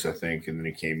St. Louis, I think, and then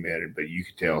he came at it. But you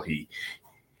could tell he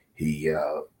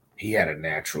had a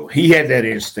natural, he had that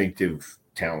instinctive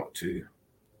talent too.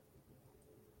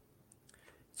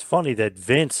 It's funny that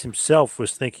Vince himself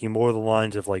was thinking more of the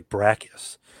lines of like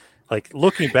Brackus. Like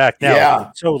looking back now,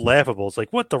 it's so laughable. It's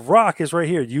like, what, The Rock is right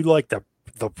here. You like the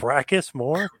Brackus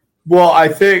more? Well, I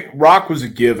think Rock was a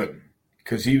given,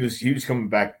 because he was coming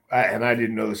back, and I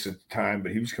didn't know this at the time,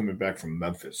 but he was coming back from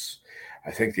Memphis.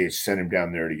 I think they had sent him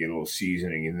down there to get a little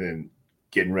seasoning, and then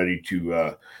getting ready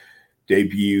to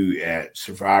debut at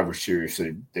Survivor Series.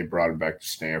 So they brought him back to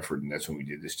Stanford, and that's when we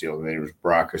did this deal. And then it was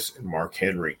Brackus and Mark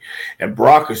Henry, and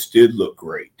Brackus did look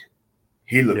great.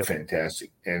 He looked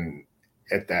fantastic, and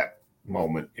at that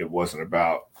moment, it wasn't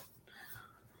about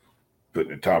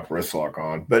putting a top wrist lock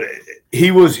on, but he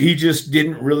just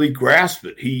didn't really grasp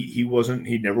it.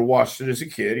 He never watched it as a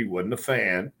kid. He wasn't a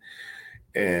fan.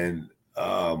 And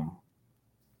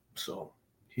so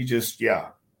he just,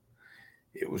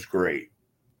 it was great.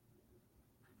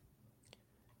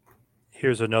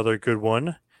 Here's another good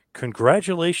one.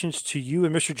 Congratulations to you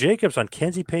and Mr. Jacobs on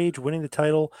Kenzie Page winning the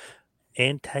title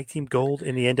and tag team gold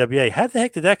in the NWA. How the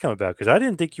heck did that come about? Because I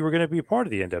didn't think you were going to be a part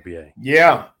of the NWA.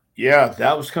 Yeah,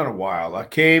 that was kind of wild. I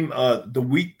came the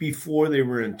week before they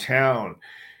were in town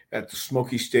at the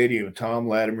Smoky Stadium. Tom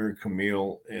Latimer,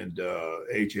 Camille, and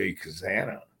AJ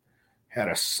Kazana had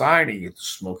a signing at the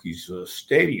Smokies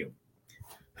Stadium.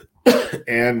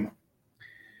 And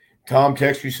Tom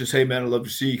texted me, says, "Hey, man, I'd love to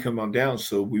see you. Come on down."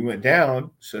 So we went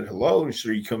down, said hello, and he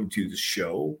said, "Are you coming to the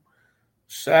show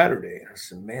Saturday?" And I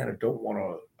said, "Man, I don't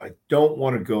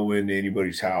want to go into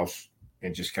anybody's house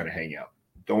and just kind of hang out.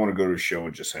 Don't want to go to a show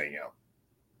and just hang out.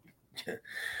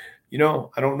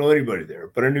 I don't know anybody there,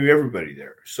 but I knew everybody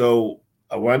there." So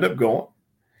I wound up going.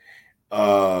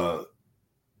 And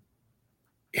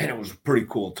it was a pretty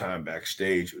cool time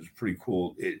backstage. It was pretty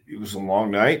cool. It was a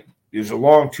long night. It was a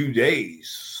long 2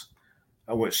 days.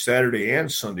 I went Saturday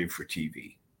and Sunday for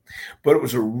TV. But it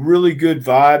was a really good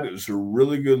vibe. It was a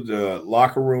really good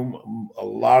locker room. A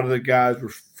lot of the guys were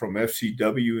from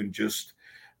FCW and just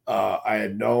I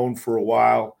had known for a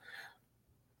while.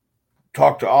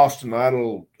 Talked to Austin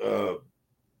Idol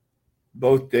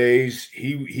both days.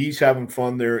 He's having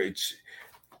fun there. It's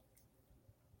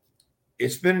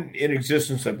been in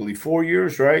existence, I believe, 4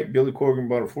 years, right? Billy Corgan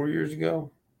bought it 4 years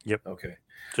ago. Yep. Okay.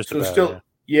 Just so about,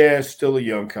 it's still a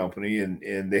young company,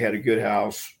 and they had a good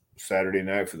house Saturday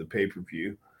night for the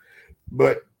pay-per-view.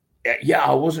 But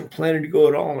I wasn't planning to go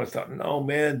at all. And I thought, no,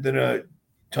 man. Then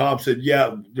Tom said,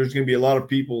 "Yeah, there's going to be a lot of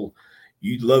people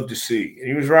you'd love to see." And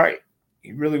he was right.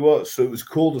 He really was. So it was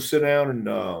cool to sit down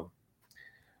and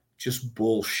just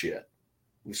bullshit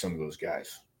with some of those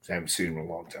guys. I haven't seen them in a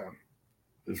long time.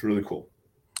 It was really cool.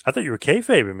 I thought you were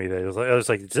kayfabing me there. I was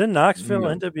like, it's in Knoxville,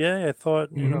 NWA. I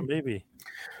thought, maybe.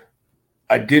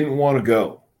 I didn't want to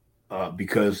go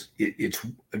because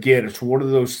it's one of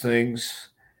those things.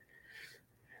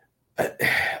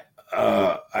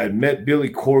 I met Billy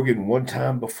Corgan one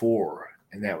time before,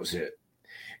 and that was it.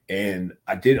 And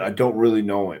I don't really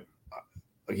know him.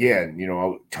 Again,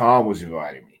 Tom was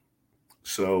inviting me.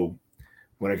 So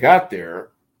when I got there,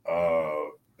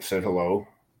 said hello.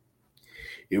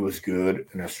 It was good,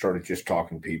 and I started just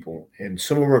talking to people. And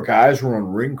some of our guys were on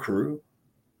ring crew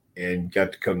and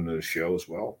got to come to the show as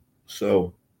well.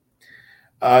 So,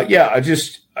 I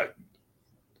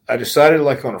decided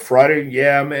like on a Friday,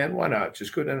 yeah, man, why not?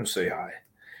 Just go down and say hi.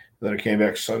 Then I came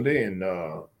back Sunday, and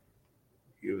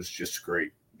it was just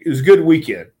great. It was a good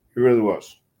weekend. It really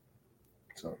was.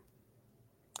 So,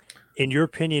 in your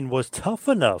opinion, was Tough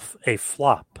Enough a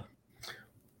flop?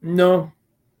 No.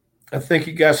 I think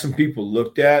he got some people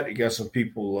looked at. He got some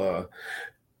people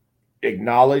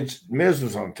acknowledged. Miz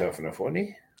was on Tough Enough, wasn't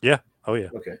he? Yeah. Oh, yeah.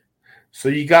 Okay. So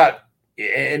you got,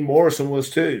 and Morrison was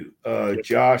too.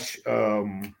 Josh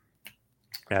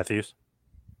Matthews.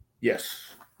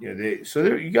 Yes. Yeah.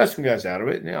 You got some guys out of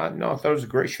it. I thought it was a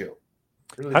great show.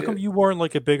 Really How come you weren't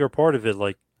like a bigger part of it?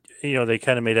 Like, they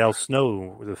kind of made Al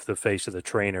Snow the face of the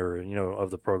trainer,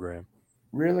 of the program.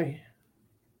 Really?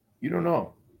 You don't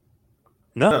know?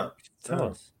 No. Tell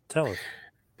us.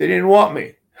 They didn't want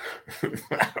me.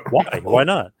 Why? Why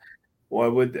not? Why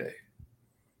would they?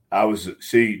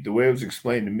 The way it was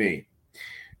explained to me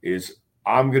is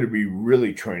I'm going to be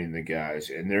really training the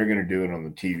guys, and they're going to do it on the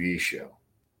TV show.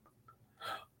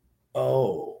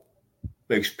 Oh,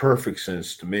 makes perfect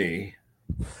sense to me.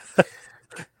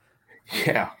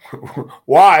 Yeah.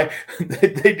 Why? They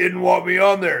didn't want me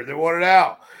on there. They wanted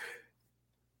out.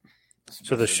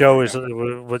 So the show was a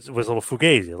little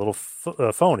fugazi, a little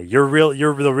phony. You're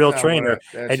the real trainer,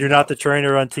 and you're not the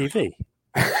trainer on TV.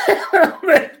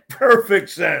 Makes perfect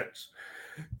sense.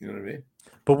 You know what I mean?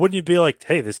 But wouldn't you be like,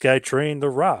 hey, this guy trained The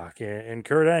Rock and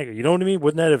Kurt Angle? You know what I mean?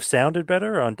 Wouldn't that have sounded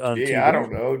better on TV? Yeah, I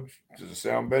don't know. Does it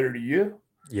sound better to you?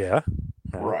 Yeah.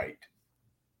 Right.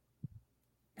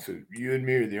 So you and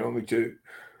me are the only two.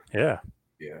 Yeah.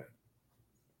 Yeah.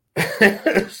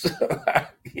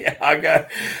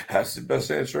 That's the best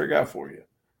answer I got for you.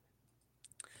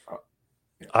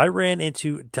 I ran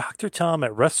into Dr. Tom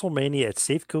at WrestleMania at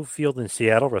Safeco Field in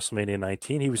Seattle, WrestleMania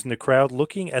 19. He was in the crowd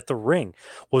looking at the ring.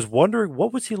 Was wondering,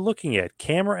 what was he looking at?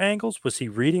 Camera angles? Was he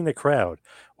reading the crowd?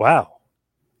 Wow.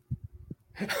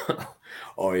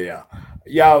 Oh, yeah.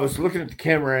 Yeah, I was looking at the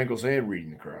camera angles and reading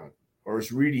the crowd. Or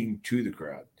was reading to the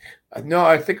crowd. No,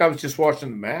 I think I was just watching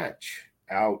the match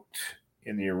out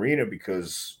in the arena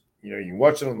because, you can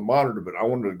watch it on the monitor, but I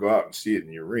wanted to go out and see it in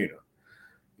the arena.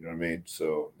 You know what I mean?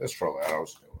 So that's probably how I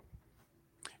was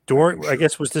doing. I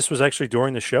guess this was actually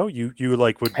during the show. You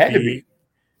would had to be.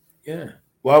 Yeah.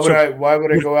 Why would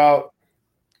I go out?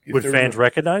 Would fans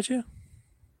recognize you?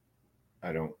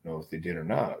 I don't know if they did or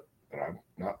not, but I'm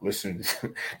not listening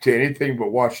to anything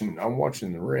but watching. I'm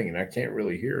watching the ring, and I can't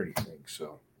really hear anything.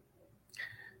 So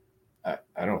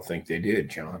I don't think they did,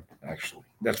 John. Actually,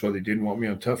 that's why they didn't want me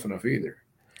on Tough Enough either.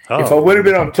 Oh. If I would have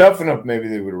been on Tough Enough, maybe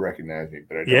they would have recognized me.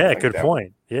 But I don't good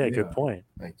point. Good point.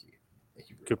 Thank you.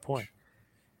 Good point.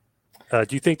 Do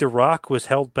you think The Rock was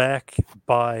held back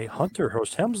by Hunter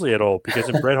Hearst Helmsley at all? Because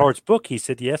in Bret Hart's book, he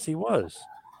said yes, he was.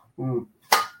 Well,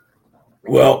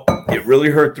 it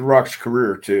really hurt The Rock's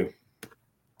career too.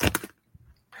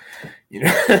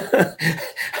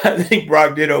 I think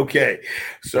Brock did okay.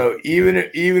 So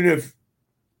even if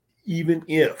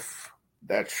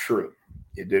that's true,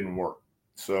 it didn't work.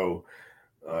 So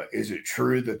is it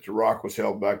true that The Rock was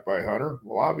held back by Hunter?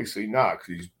 Well, obviously not,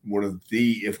 because he's one of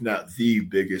the, if not the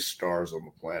biggest stars on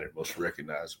the planet, most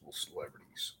recognizable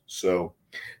celebrities. So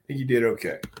I think he did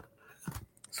okay.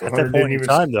 So at that point in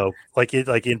time, though, like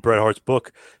in Bret Hart's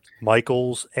book,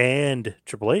 Michaels and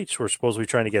Triple H were supposed to be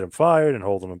trying to get him fired and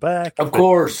holding him back. Of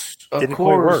course. Didn't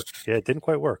quite work. Yeah, it didn't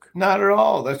quite work. Not at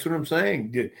all. That's what I'm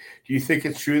saying. Do you think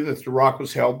it's true that The Rock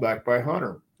was held back by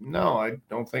Hunter? No, I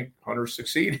don't think Hunter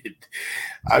succeeded.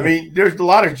 I mean, there's a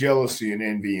lot of jealousy and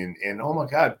envy and oh my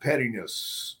God,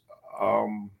 pettiness.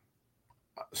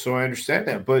 So I understand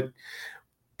that. But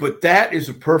that is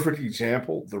a perfect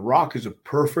example. The Rock is a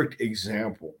perfect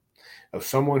example of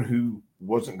someone who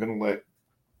wasn't going to let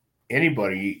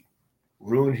anybody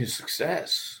ruin his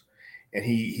success. And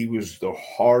he was the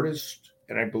hardest,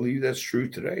 and I believe that's true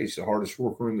today. He's the hardest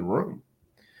worker in the room.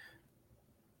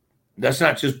 That's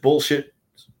not just bullshit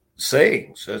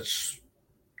sayings. That's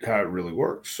how it really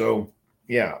works. So,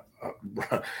 yeah,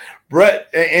 Bret,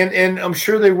 and I'm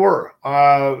sure they were.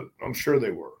 I'm sure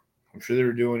they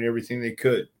were doing everything they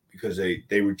could because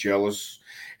they were jealous.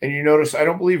 And you notice, I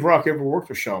don't believe Rock ever worked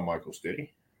with Shawn Michaels, did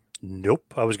he? Nope.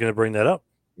 I was going to bring that up.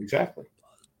 Exactly.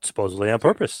 Supposedly on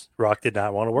purpose. Rock did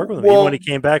not want to work with him. Even when he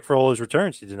came back for all his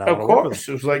returns, he did not want to work with him. Of course.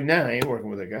 It was like, nah, I ain't working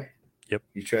with that guy. Yep.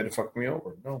 He tried to fuck me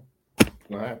over. No, it's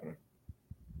not happening.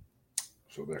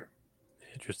 So there.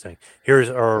 Interesting.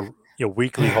 Here's our,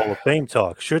 weekly Hall of Fame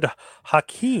talk. Should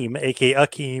Hakeem, aka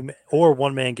Akeem, or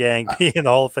One Man Gang be in the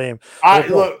Hall of Fame?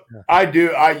 I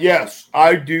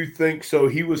do think so.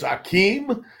 He was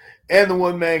Hakeem and the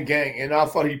One Man Gang, and I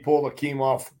thought he pulled Hakeem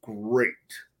off great.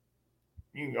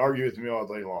 You can argue with me all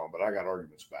day long, but I got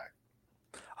arguments back.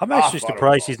 I'm actually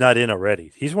surprised he's not in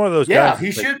already. He's one of those guys. Yeah,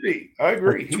 he should be. I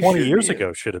agree. 20 years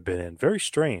ago should have been in. Very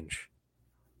strange.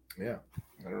 Yeah,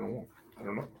 I don't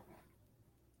know.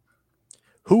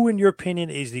 Who, in your opinion,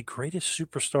 is the greatest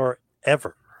superstar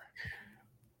ever?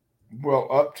 Well,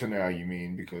 up to now, you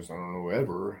mean, because I don't know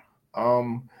ever.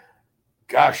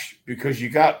 Gosh, because you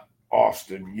got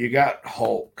Austin, you got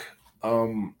Hulk,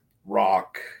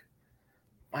 Rock.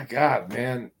 My God,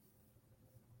 man.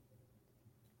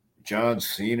 John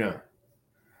Cena.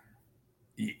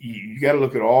 You got to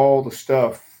look at all the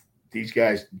stuff these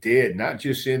guys did, not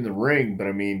just in the ring, but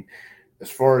I mean, as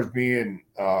far as being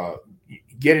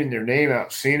getting their name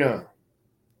out. Cena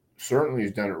certainly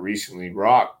has done it recently.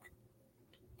 Rock,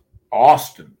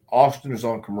 Austin is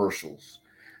on commercials.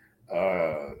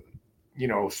 So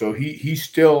he's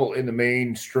still in the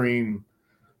mainstream,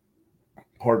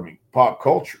 pop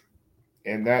culture.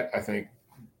 And that, I think,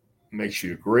 makes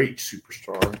you a great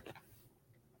superstar.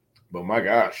 But my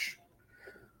gosh,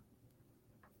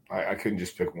 I couldn't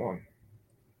just pick one.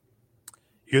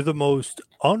 You're the most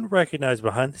unrecognized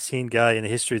behind-the-scene guy in the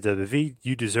history of WWE.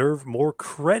 You deserve more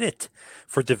credit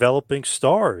for developing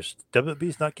stars.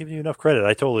 WWE's not giving you enough credit.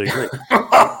 I totally agree.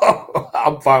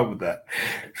 I'm fine with that.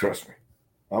 Trust me.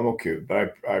 I'm okay.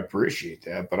 But I appreciate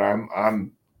that. But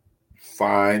I'm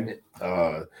fine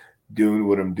doing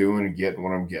what I'm doing and getting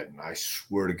what I'm getting. I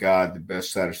swear to God, the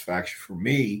best satisfaction for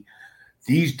me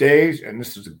these days, and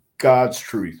this is God's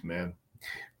truth, man.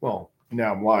 Well,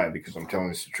 now I'm lying because I'm telling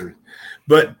this the truth.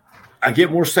 But I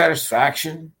get more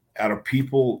satisfaction out of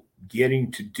people getting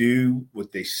to do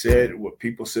what they said, what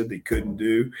people said they couldn't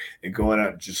do, and going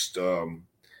out and just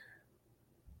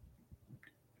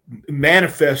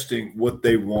manifesting what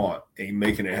they want and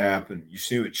making it happen. You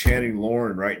see with Channing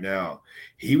Lauren right now.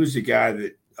 He was the guy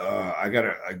that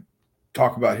I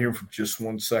talk about him for just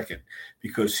 1 second,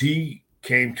 because he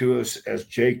came to us as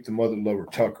Jake the Mother Lover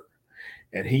Tucker.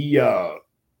 And he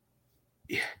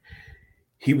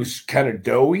was kind of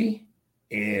doughy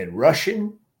and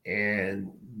Russian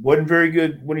and wasn't very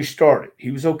good when he started. He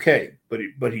was okay, but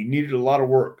he needed a lot of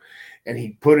work, and he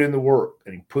put in the work,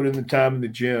 and he put in the time in the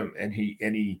gym, and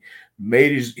he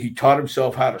taught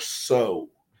himself how to sew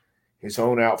his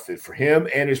own outfit for him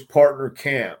and his partner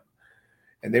Cam.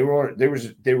 And they were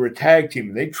a tag team,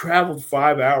 and they traveled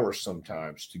 5 hours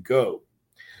sometimes to go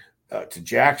to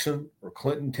Jackson or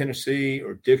Clinton, Tennessee,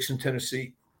 or Dixon,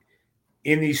 Tennessee,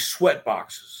 in these sweat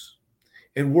boxes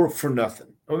and work for nothing.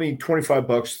 I mean, $25,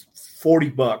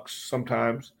 $40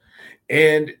 sometimes.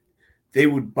 And they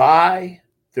would buy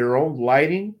their own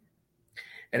lighting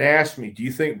and ask me, do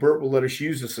you think Bert will let us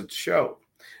use this at the show?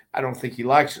 I don't think he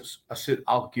likes us. I said,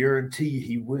 I'll guarantee you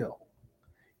he will.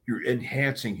 You're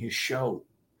enhancing his show.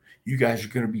 You guys are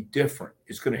going to be different.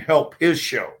 It's going to help his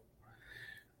show.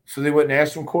 So they went and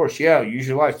asked him, of course, yeah, use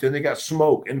your lights. Then they got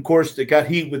smoke. And, of course, they got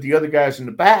heat with the other guys in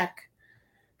the back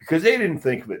because they didn't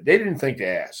think of it. They didn't think to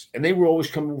ask. And they were always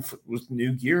coming with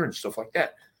new gear and stuff like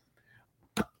that.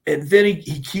 And then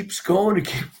he keeps going and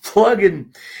keeps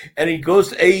plugging. And he goes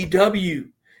to AEW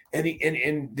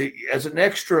and as an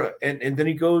extra. And then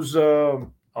he goes, I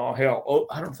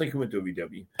don't think he went to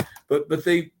WW. But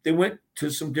they went to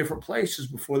some different places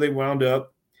before they wound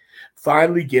up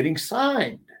finally getting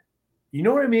signed. You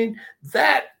know what I mean?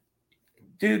 That,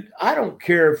 dude, I don't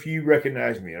care if you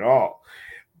recognize me at all.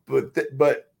 But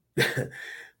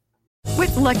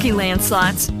With Lucky Land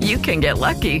Slots, you can get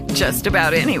lucky just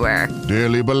about anywhere.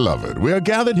 Dearly beloved, we are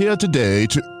gathered here today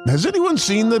to... Has anyone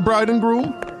seen the bride and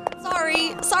groom?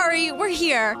 Sorry, we're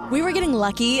here. We were getting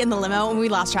lucky in the limo and we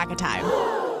lost track of time.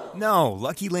 No,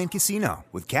 Lucky Land Casino,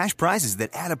 with cash prizes that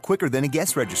add up quicker than a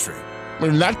guest registry.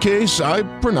 In that case, I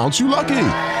pronounce you lucky.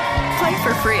 Play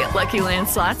for free at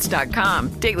LuckyLandSlots.com.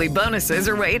 Daily bonuses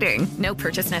are waiting. No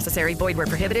purchase necessary. Void where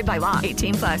prohibited by law.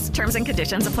 18+. Terms and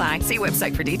conditions apply. See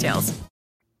website for details.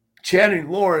 Channing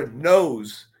Lauren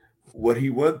knows what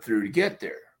he went through to get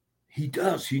there. He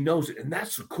does. He knows it. And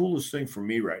that's the coolest thing for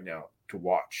me right now to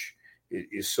watch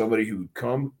is somebody who would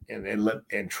come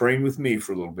and train with me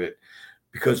for a little bit,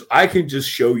 because I can just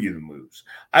show you the moves.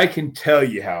 I can tell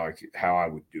you how I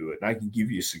would do it, and I can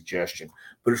give you a suggestion.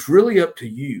 But it's really up to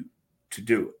you to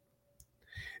do it.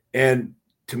 And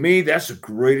to me, that's the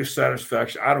greatest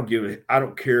satisfaction. I don't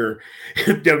care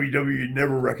if WWE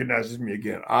never recognizes me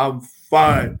again. I'm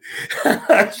fine.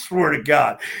 I swear to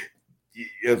God.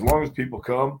 As long as people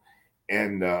come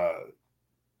and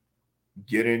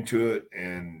get into it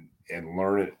and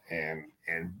learn it.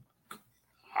 And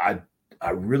I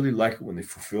really like it when they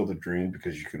fulfill the dream,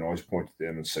 because you can always point to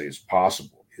them and say it's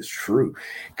possible, it's true.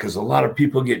 Because a lot of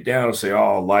people get down and say,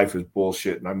 "Oh, life is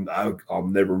bullshit, and I'll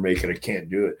never make it. I can't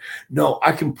do it." No,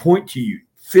 I can point to you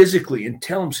physically and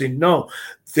tell them, say, "No,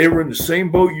 they were in the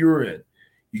same boat you're in.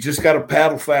 You just got to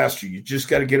paddle faster. You just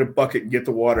got to get a bucket and get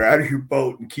the water out of your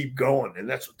boat and keep going." And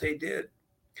that's what they did.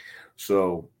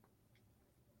 So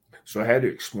I had to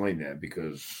explain that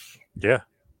because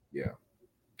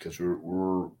because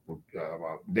we're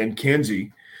then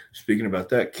Kenzie. Speaking about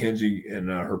that, Kenzie and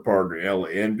her partner Ella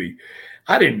Envy,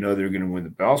 I didn't know they were going to win the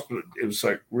belts, but it was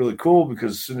like really cool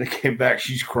because when they came back,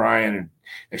 she's crying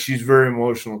and she's very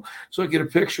emotional. So I get a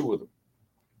picture with them.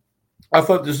 I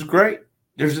thought this is great.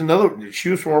 There's another. She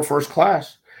was from our first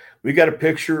class. We got a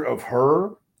picture of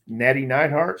her, Natty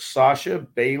Neidhart, Sasha,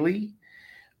 Bailey.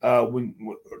 When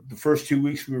the first 2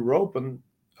 weeks we were open,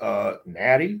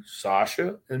 Natty,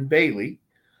 Sasha, and Bailey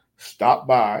stopped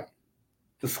by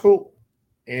the school,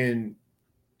 and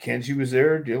Kenzie was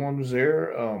there, Dylan was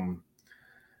there,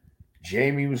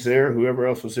 Jamie was there, whoever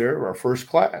else was there, our first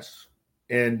class.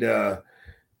 And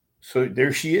so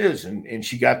there she is, and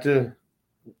she got to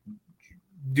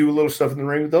do a little stuff in the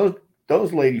ring with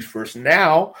those ladies first.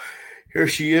 Now here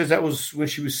she is. That was when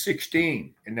she was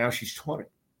 16, and now she's 20.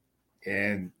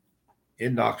 And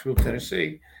in Knoxville,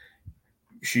 Tennessee,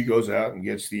 she goes out and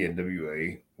gets the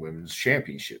NWA Women's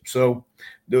Championship. So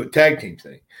the tag team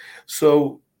thing.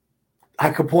 So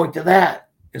I could point to that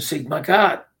and say, my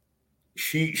God,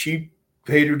 she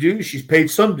paid her dues. She's paid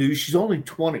some dues. She's only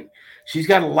 20. She's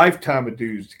got a lifetime of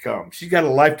dues to come. She's got a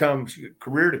lifetime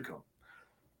career to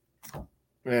come.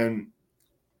 And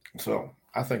so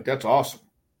I think that's awesome.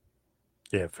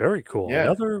 Yeah, very cool.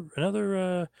 Yeah.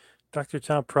 Another Dr.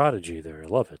 Tom prodigy there. I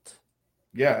love it.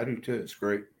 Yeah, I do too. It's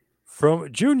great.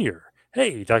 From Junior.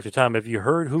 Hey, Dr. Tom, have you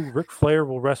heard who Ric Flair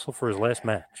will wrestle for his last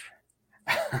match?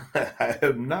 I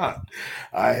have not.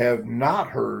 I have not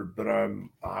heard, but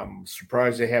I'm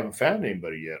surprised they haven't found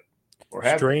anybody yet. Or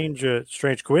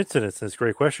Strange coincidence. That's a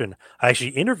great question. I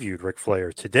actually interviewed Ric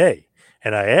Flair today,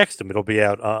 and I asked him. It'll be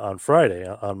out on Friday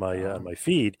on my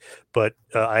feed. But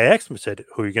I asked him. I said,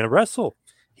 "Who are you going to wrestle?"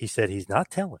 He said he's not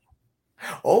telling.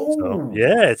 Oh, so,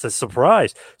 yeah, it's a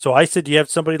surprise. So I said, "Do you have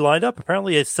somebody lined up?"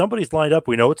 Apparently, somebody's lined up.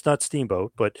 We know it's not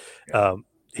Steamboat, but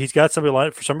he's got somebody lined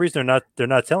up. For some reason, they're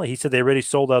not telling. He said they already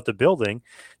sold out the building.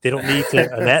 They don't need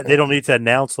to. They don't need to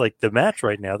announce like the match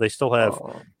right now. They still have,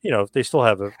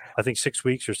 I think 6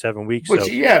 weeks or 7 weeks. But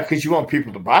because you want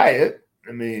people to buy it.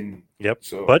 I mean, yep.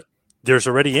 So. But there's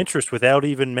already interest without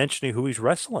even mentioning who he's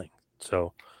wrestling.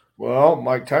 So, well,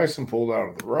 Mike Tyson pulled out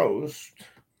of the roast.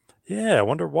 Yeah, I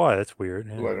wonder why. That's weird.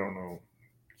 Yeah. Well, I don't know.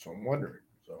 So I'm wondering.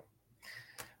 So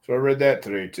I read that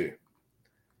today too.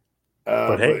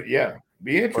 But yeah,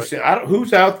 be interesting.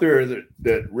 Who's out there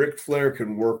that Ric Flair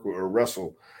can work or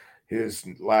wrestle his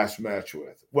last match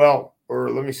with? Well, or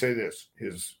let me say this: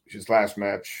 his last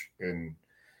match in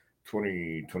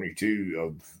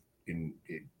 2022 in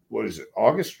what is it?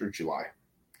 August or July?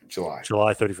 July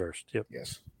 31st. Yep.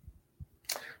 Yes.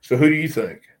 So who do you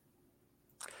think?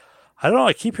 I don't know.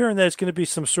 I keep hearing that it's going to be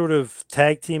some sort of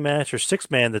tag team match or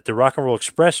 6-man that the Rock and Roll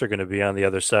Express are going to be on the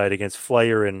other side against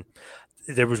Flair. And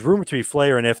there was rumored to be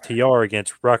Flair and FTR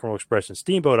against Rock and Roll Express and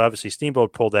Steamboat. Obviously,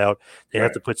 Steamboat pulled out. They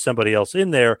had to put somebody else in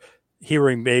there,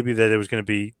 hearing maybe that it was going to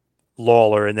be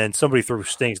Lawler. And then somebody threw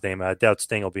Sting's name. I doubt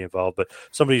Sting will be involved, but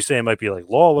somebody's saying it might be like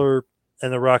Lawler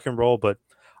and the Rock and Roll. But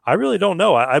I really don't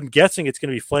know. I'm guessing it's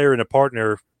going to be Flair and a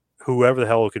partner, whoever the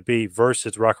hell it could be,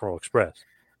 versus Rock and Roll Express.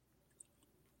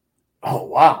 Oh,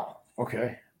 wow.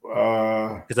 Okay.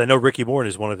 Because I know Ricky Morton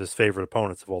is one of his favorite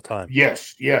opponents of all time.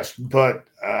 Yes. But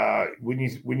when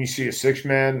you see a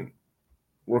 6-man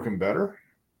working better?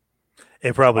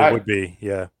 It probably would be,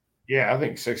 yeah. Yeah, I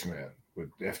think 6-man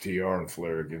with FTR and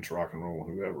Flair against Rock and Roll,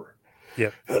 whoever.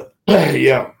 Yep.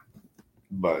 Yeah.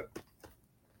 But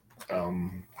I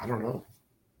don't know.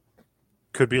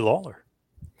 Could be Lawler.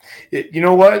 You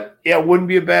know what? Yeah, it wouldn't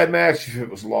be a bad match if it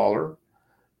was Lawler.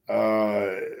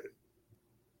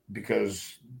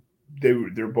 Because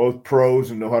they're both pros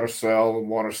and know how to sell and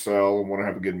want to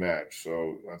have a good match.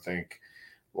 So I think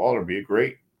Lawler would be a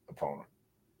great opponent.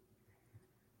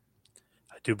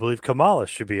 I do believe Kamala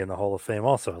should be in the Hall of Fame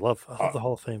also. I love the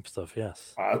Hall of Fame stuff,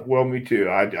 yes. Well, me too.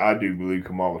 I do believe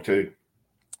Kamala too.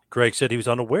 Greg said he was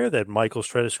unaware that Michaels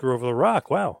tried to screw over The Rock.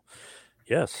 Wow.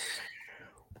 Yes.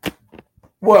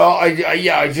 Well,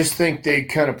 I just think they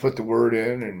kind of put the word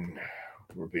in and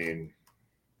we're being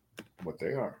what they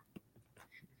are.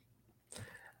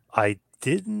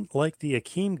 didn't like the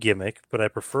Akeem gimmick, but I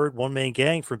preferred One Man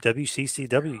Gang from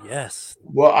WCCW. Yes.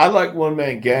 Well, I like One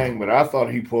Man Gang, but I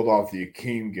thought he pulled off the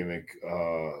Akeem gimmick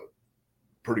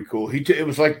pretty cool. It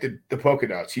was like the polka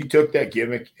dots. He took that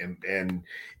gimmick, and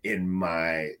in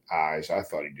my eyes, I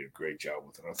thought he did a great job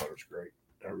with it. I thought it was great.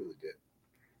 I really did.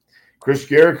 Chris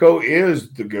Jericho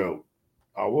is the GOAT.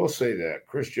 I will say that.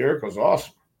 Chris Jericho's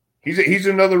awesome. He's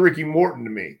another Ricky Morton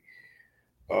to me,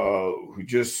 who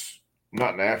just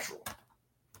not natural.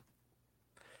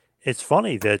 It's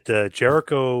funny that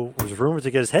Jericho was rumored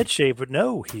to get his head shaved, but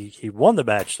no, he won the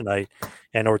match tonight,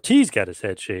 and Ortiz got his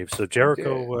head shaved. So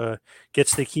Jericho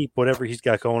gets to keep whatever he's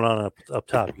got going on up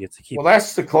top. He gets to keep. Well,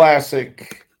 that's the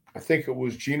classic. I think it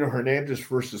was Gino Hernandez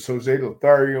versus Jose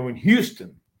Lothario in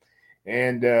Houston.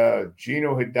 And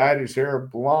Gino had dyed his hair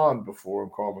blonde before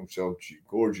and called himself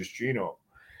Gorgeous Gino.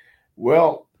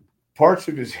 Well, parts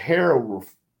of his hair were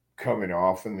coming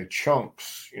off and the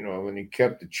chunks, and he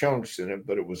kept the chunks in it,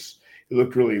 but it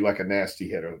looked really like a nasty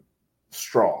head of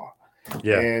straw.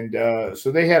 Yeah. And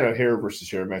so they had a hair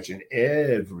versus hair match, and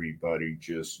everybody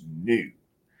just knew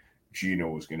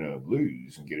Gino was going to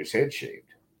lose and get his head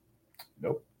shaved.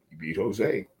 Nope. He beat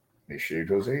Jose. They shaved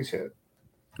Jose's head.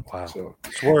 Wow. So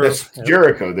that's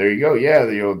Jericho. There you go. Yeah,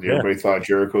 everybody thought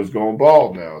Jericho's going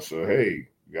bald now. So, hey,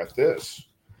 you got this.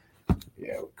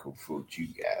 Yeah, we cool fooled you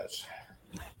guys.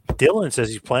 Dylan says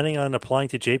he's planning on applying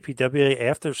to JPWA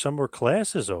after summer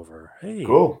class is over. Hey.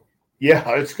 Cool. Yeah,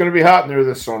 it's going to be hot in there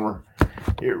this summer.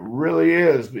 It really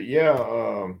is. But,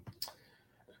 yeah,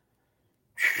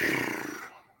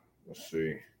 let's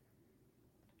see.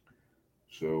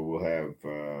 So we'll have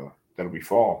that'll be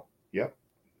fall. Yep.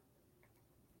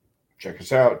 Check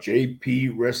us out,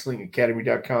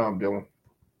 jpwrestlingacademy.com, Dylan.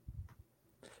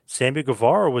 Sammy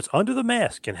Guevara was under the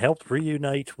mask and helped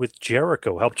reunite with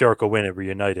Jericho. Helped Jericho win and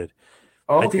reunited.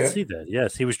 Oh, I okay. did see that.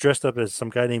 Yes, he was dressed up as some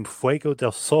guy named Fuego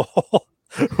del Sol,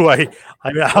 who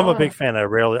I'm a big fan.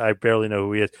 I barely know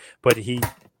who he is, but he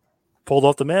pulled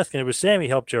off the mask and it was Sammy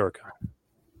helped Jericho.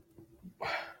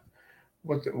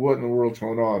 What in the world's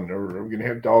going on? Are we going to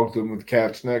have dogs living with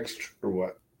cats next, or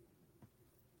what?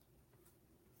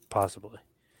 Possibly.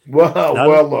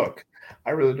 Well, look,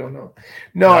 I really don't know.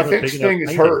 No, I think Sting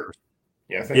is hurt.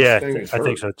 Yeah, I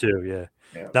think so too. Yeah,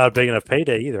 not a big enough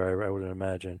payday either. I would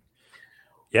imagine.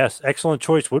 Yes, excellent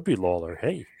choice would be Lawler.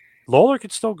 Hey, Lawler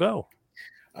could still go.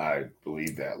 I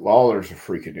believe that. Lawler's a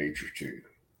freak of nature too,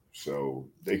 so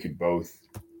they could both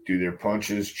do their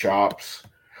punches, chops.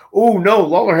 Oh no,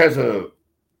 Lawler has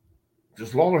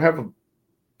Does Lawler have a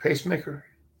pacemaker?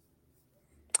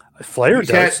 Flair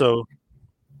does. So,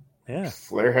 yeah,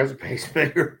 Flair has a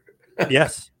pacemaker.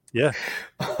 Yes. Yeah.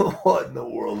 What in the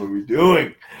world are we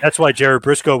doing? That's why Jared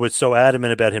Briscoe was so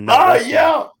adamant about him not wrestling.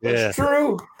 Yeah, that's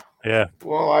true. Yeah.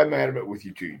 Well, I'm adamant with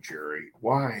you too, Jerry.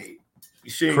 Why?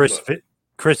 You see,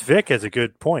 Chris Vick has a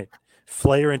good point.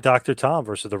 Flair and Dr. Tom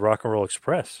versus the Rock and Roll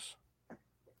Express.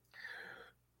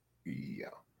 Yeah,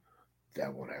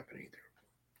 that won't happen either.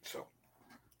 So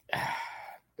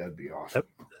that'd be awesome.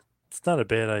 It's not a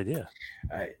bad idea.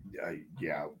 I'm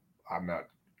not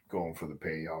going for the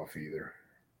payoff either.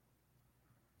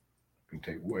 I can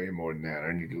take way more than that.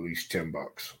 I need at least $10.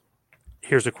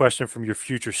 Here's a question from your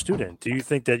future student. Do you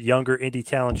think that younger indie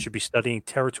talent should be studying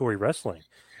territory wrestling?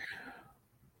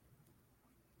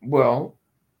 Well,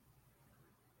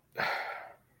 I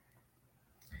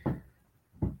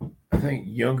think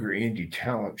younger indie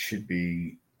talent should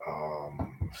be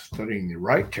studying the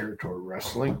right territory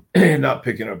wrestling and not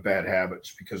picking up bad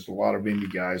habits, because a lot of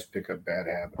indie guys pick up bad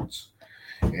habits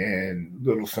and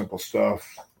little simple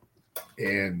stuff.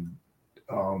 And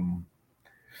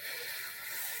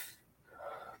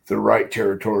the right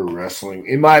territory wrestling,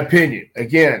 in my opinion,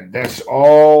 again, that's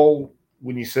all.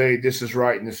 When you say this is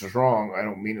right and this is wrong, I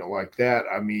don't mean it like that.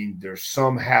 I mean, there's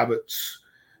some habits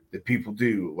that people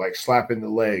do, like slapping the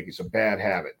leg is a bad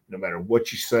habit. No matter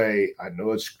what you say, I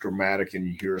know it's dramatic and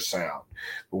you hear a sound,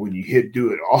 but when you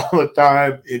do it all the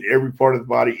time in every part of the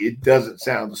body, it doesn't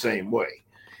sound the same way.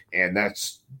 And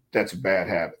that's a bad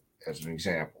habit, as an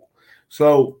example.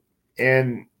 So,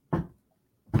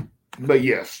 but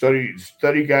yeah, study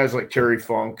guys like Terry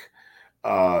Funk,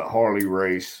 Harley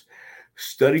Race,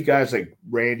 study guys like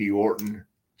Randy Orton,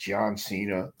 John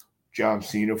Cena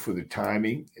for the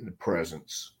timing and the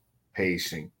presence,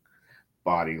 pacing,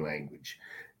 body language.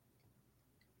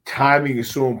 Timing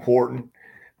is so important.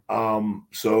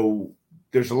 So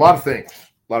there's a lot of things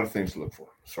to look for.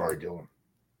 Sorry, Dylan.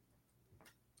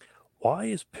 Why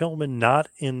is Pillman not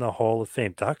in the Hall of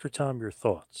Fame? Dr. Tom, your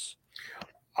thoughts?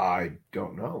 I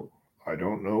don't know. I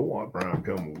don't know why Brian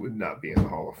Pillman would not be in the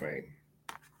Hall of Fame.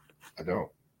 I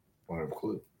don't have a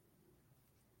clue.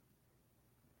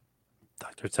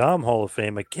 Dr. Tom Hall of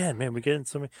Fame again, man. We getting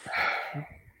some.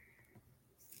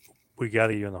 We got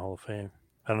to get you in the Hall of Fame.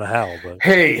 I don't know how, but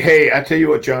hey, I tell you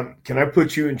what, John. Can I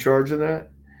put you in charge of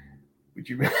that? Would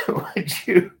you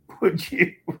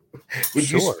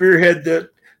Sure.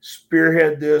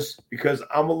 spearhead this? Because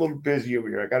I'm a little busy over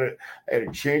here. I had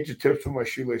to change the tips on my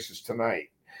shoelaces tonight,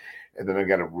 and then I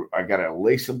gotta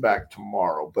lace them back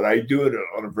tomorrow. But I do it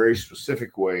on a very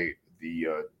specific way,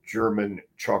 the German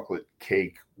chocolate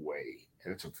cake way,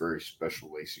 and it's a very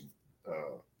special lacing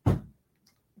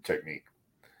technique.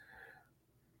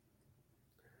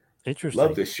 interesting.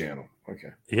 Love this channel.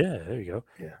 Okay. Yeah, there you go.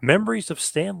 Yeah. Memories of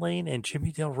Stan Lane and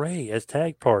Jimmy Del Rey as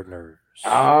tag partners.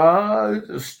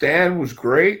 Stan was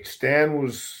great. Stan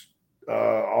was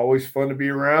always fun to be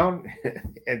around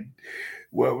and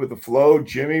went with the flow.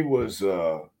 Jimmy was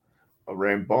a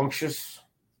rambunctious,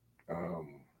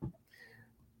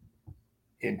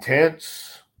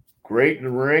 intense, great in the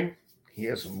ring. He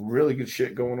has some really good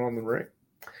shit going on in the ring,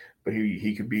 but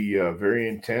he could be very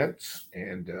intense,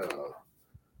 and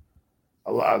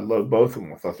I love both of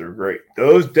them. I thought they were great.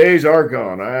 Those days are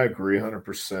gone. I agree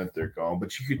 100% they're gone,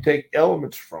 but you could take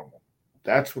elements from them.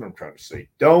 That's what I'm trying to say.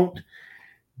 Don't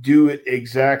do it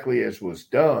exactly as was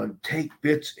done. Take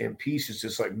bits and pieces.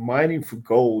 It's like mining for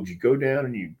gold. You go down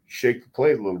and you shake the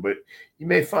plate a little bit. You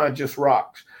may find just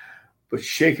rocks, but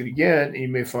shake it again and you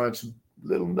may find some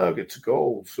little nuggets of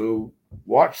gold. So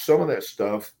watch some of that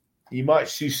stuff. You might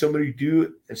see somebody do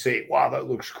it and say, wow, that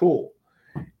looks cool.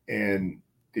 And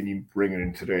then you bring it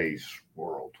in today's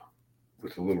world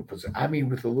with a little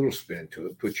spin to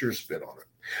it. Put your spin on it.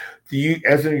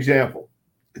 As an example,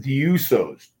 the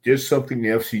Usos did something in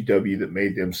the FCW that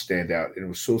made them stand out, and it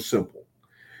was so simple.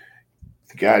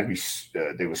 The guy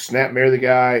they would snap mare the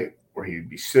guy, or he'd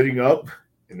be sitting up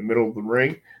in the middle of the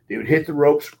ring. They would hit the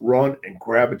ropes, run, and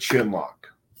grab a chin lock.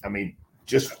 I mean,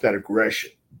 just that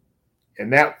aggression,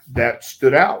 and that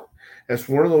stood out. That's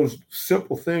one of those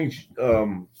simple things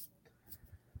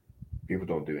people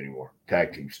don't do anymore.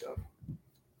 Tag team stuff.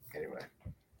 Anyway,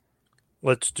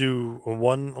 let's do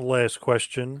one last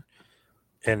question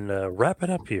and wrap it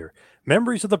up here.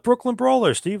 Memories of the Brooklyn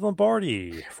Brawler, Steve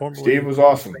Lombardi. Steve was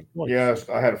awesome. Yes,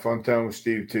 I had a fun time with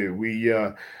Steve too. We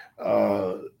got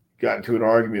into an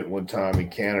argument one time in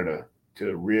Canada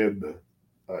to rib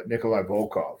Nikolai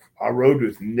Volkov. I rode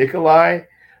with Nikolai,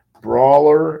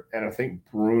 Brawler, and I think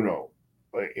Bruno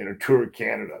in a tour of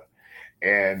Canada.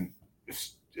 And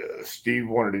Steve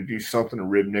wanted to do something to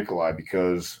rib Nikolai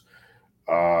because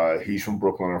he's from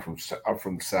Brooklyn. I'm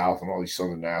from the South, and all these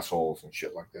Southern assholes and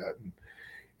shit like that.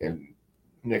 And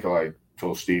Nikolai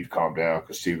told Steve to calm down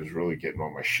because Steve was really getting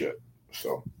on my shit.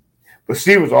 So, but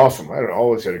Steve was awesome. I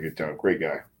always had a good time. Great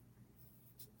guy.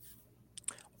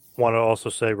 Want to also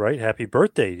say, happy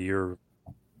birthday to your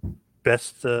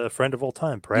best friend of all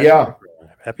time, Brad. Yeah.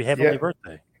 Happy heavenly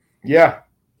birthday. Yeah.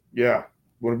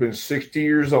 Would have been 60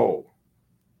 years old.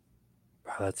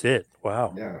 Wow, that's it.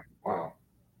 Wow. Yeah. Wow.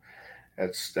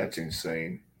 That's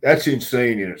insane. That's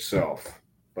insane in itself.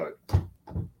 But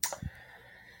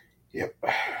yep.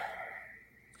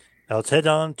 Now let's head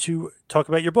on to talk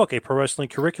about your book, A Pro Wrestling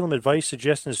Curriculum, Advice,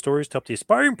 Suggestions, and Stories to Help the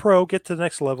Aspiring Pro Get to the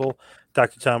Next Level.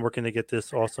 Dr. Tom, where can they get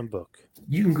this awesome book?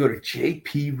 You can go to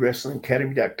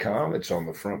jpwrestlingacademy.com. It's on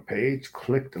the front page.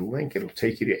 Click the link. It'll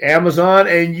take you to Amazon,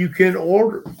 and you can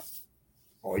order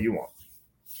all you want.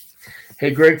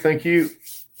 Hey, Greg, thank you.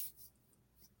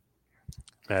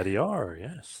 Matty R,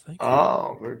 yes. Thank you.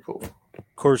 Oh, very cool.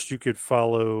 Of course, you could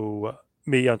follow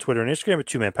me on Twitter and Instagram at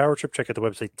 2Man Power Trip. Check out the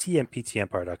website,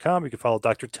 tmptempire.com. You can follow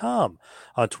Dr. Tom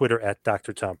on Twitter at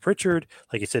Dr. Tom Pritchard.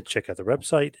 Like I said, check out the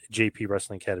website,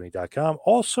 jpwrestlingacademy.com.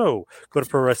 Also, go to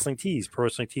Pro Wrestling Tees,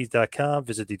 prowrestlingtees.com.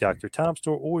 Visit the Dr. Tom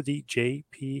store or the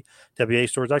JPWA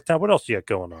store. Dr. Tom, what else you got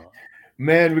going on?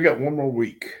 Man, we got one more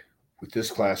week with this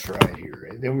class right here.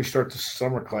 And then we start the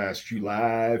summer class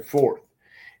July 4th.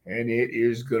 And it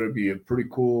is going to be a pretty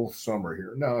cool summer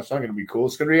here. No, it's not going to be cool.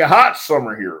 It's going to be a hot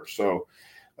summer here. So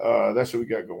that's what we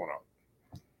got going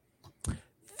on.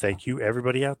 Thank you,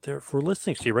 everybody out there, for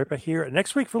listening. See you right back here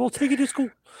next week for a little Take It to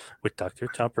School with Dr.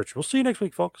 Tom Pritchard. We'll see you next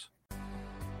week, folks.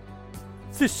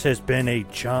 This has been a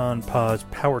John Paz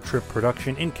Power Trip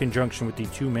production in conjunction with the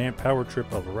 2Man Power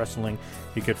Trip of Wrestling.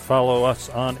 You could follow us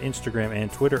on Instagram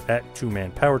and Twitter at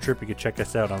 2Man Power Trip. You can check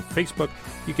us out on Facebook.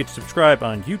 You can subscribe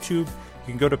on YouTube.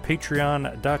 You can go to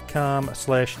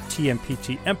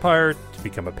patreon.com/TMPT Empire to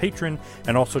become a patron,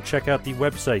 and also check out the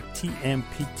website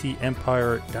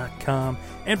tmptempire.com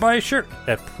and buy a shirt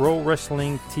at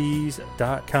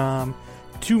prowrestlingtees.com.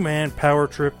 2Man Power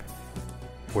Trip,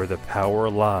 where the power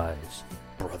lies,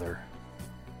 brother.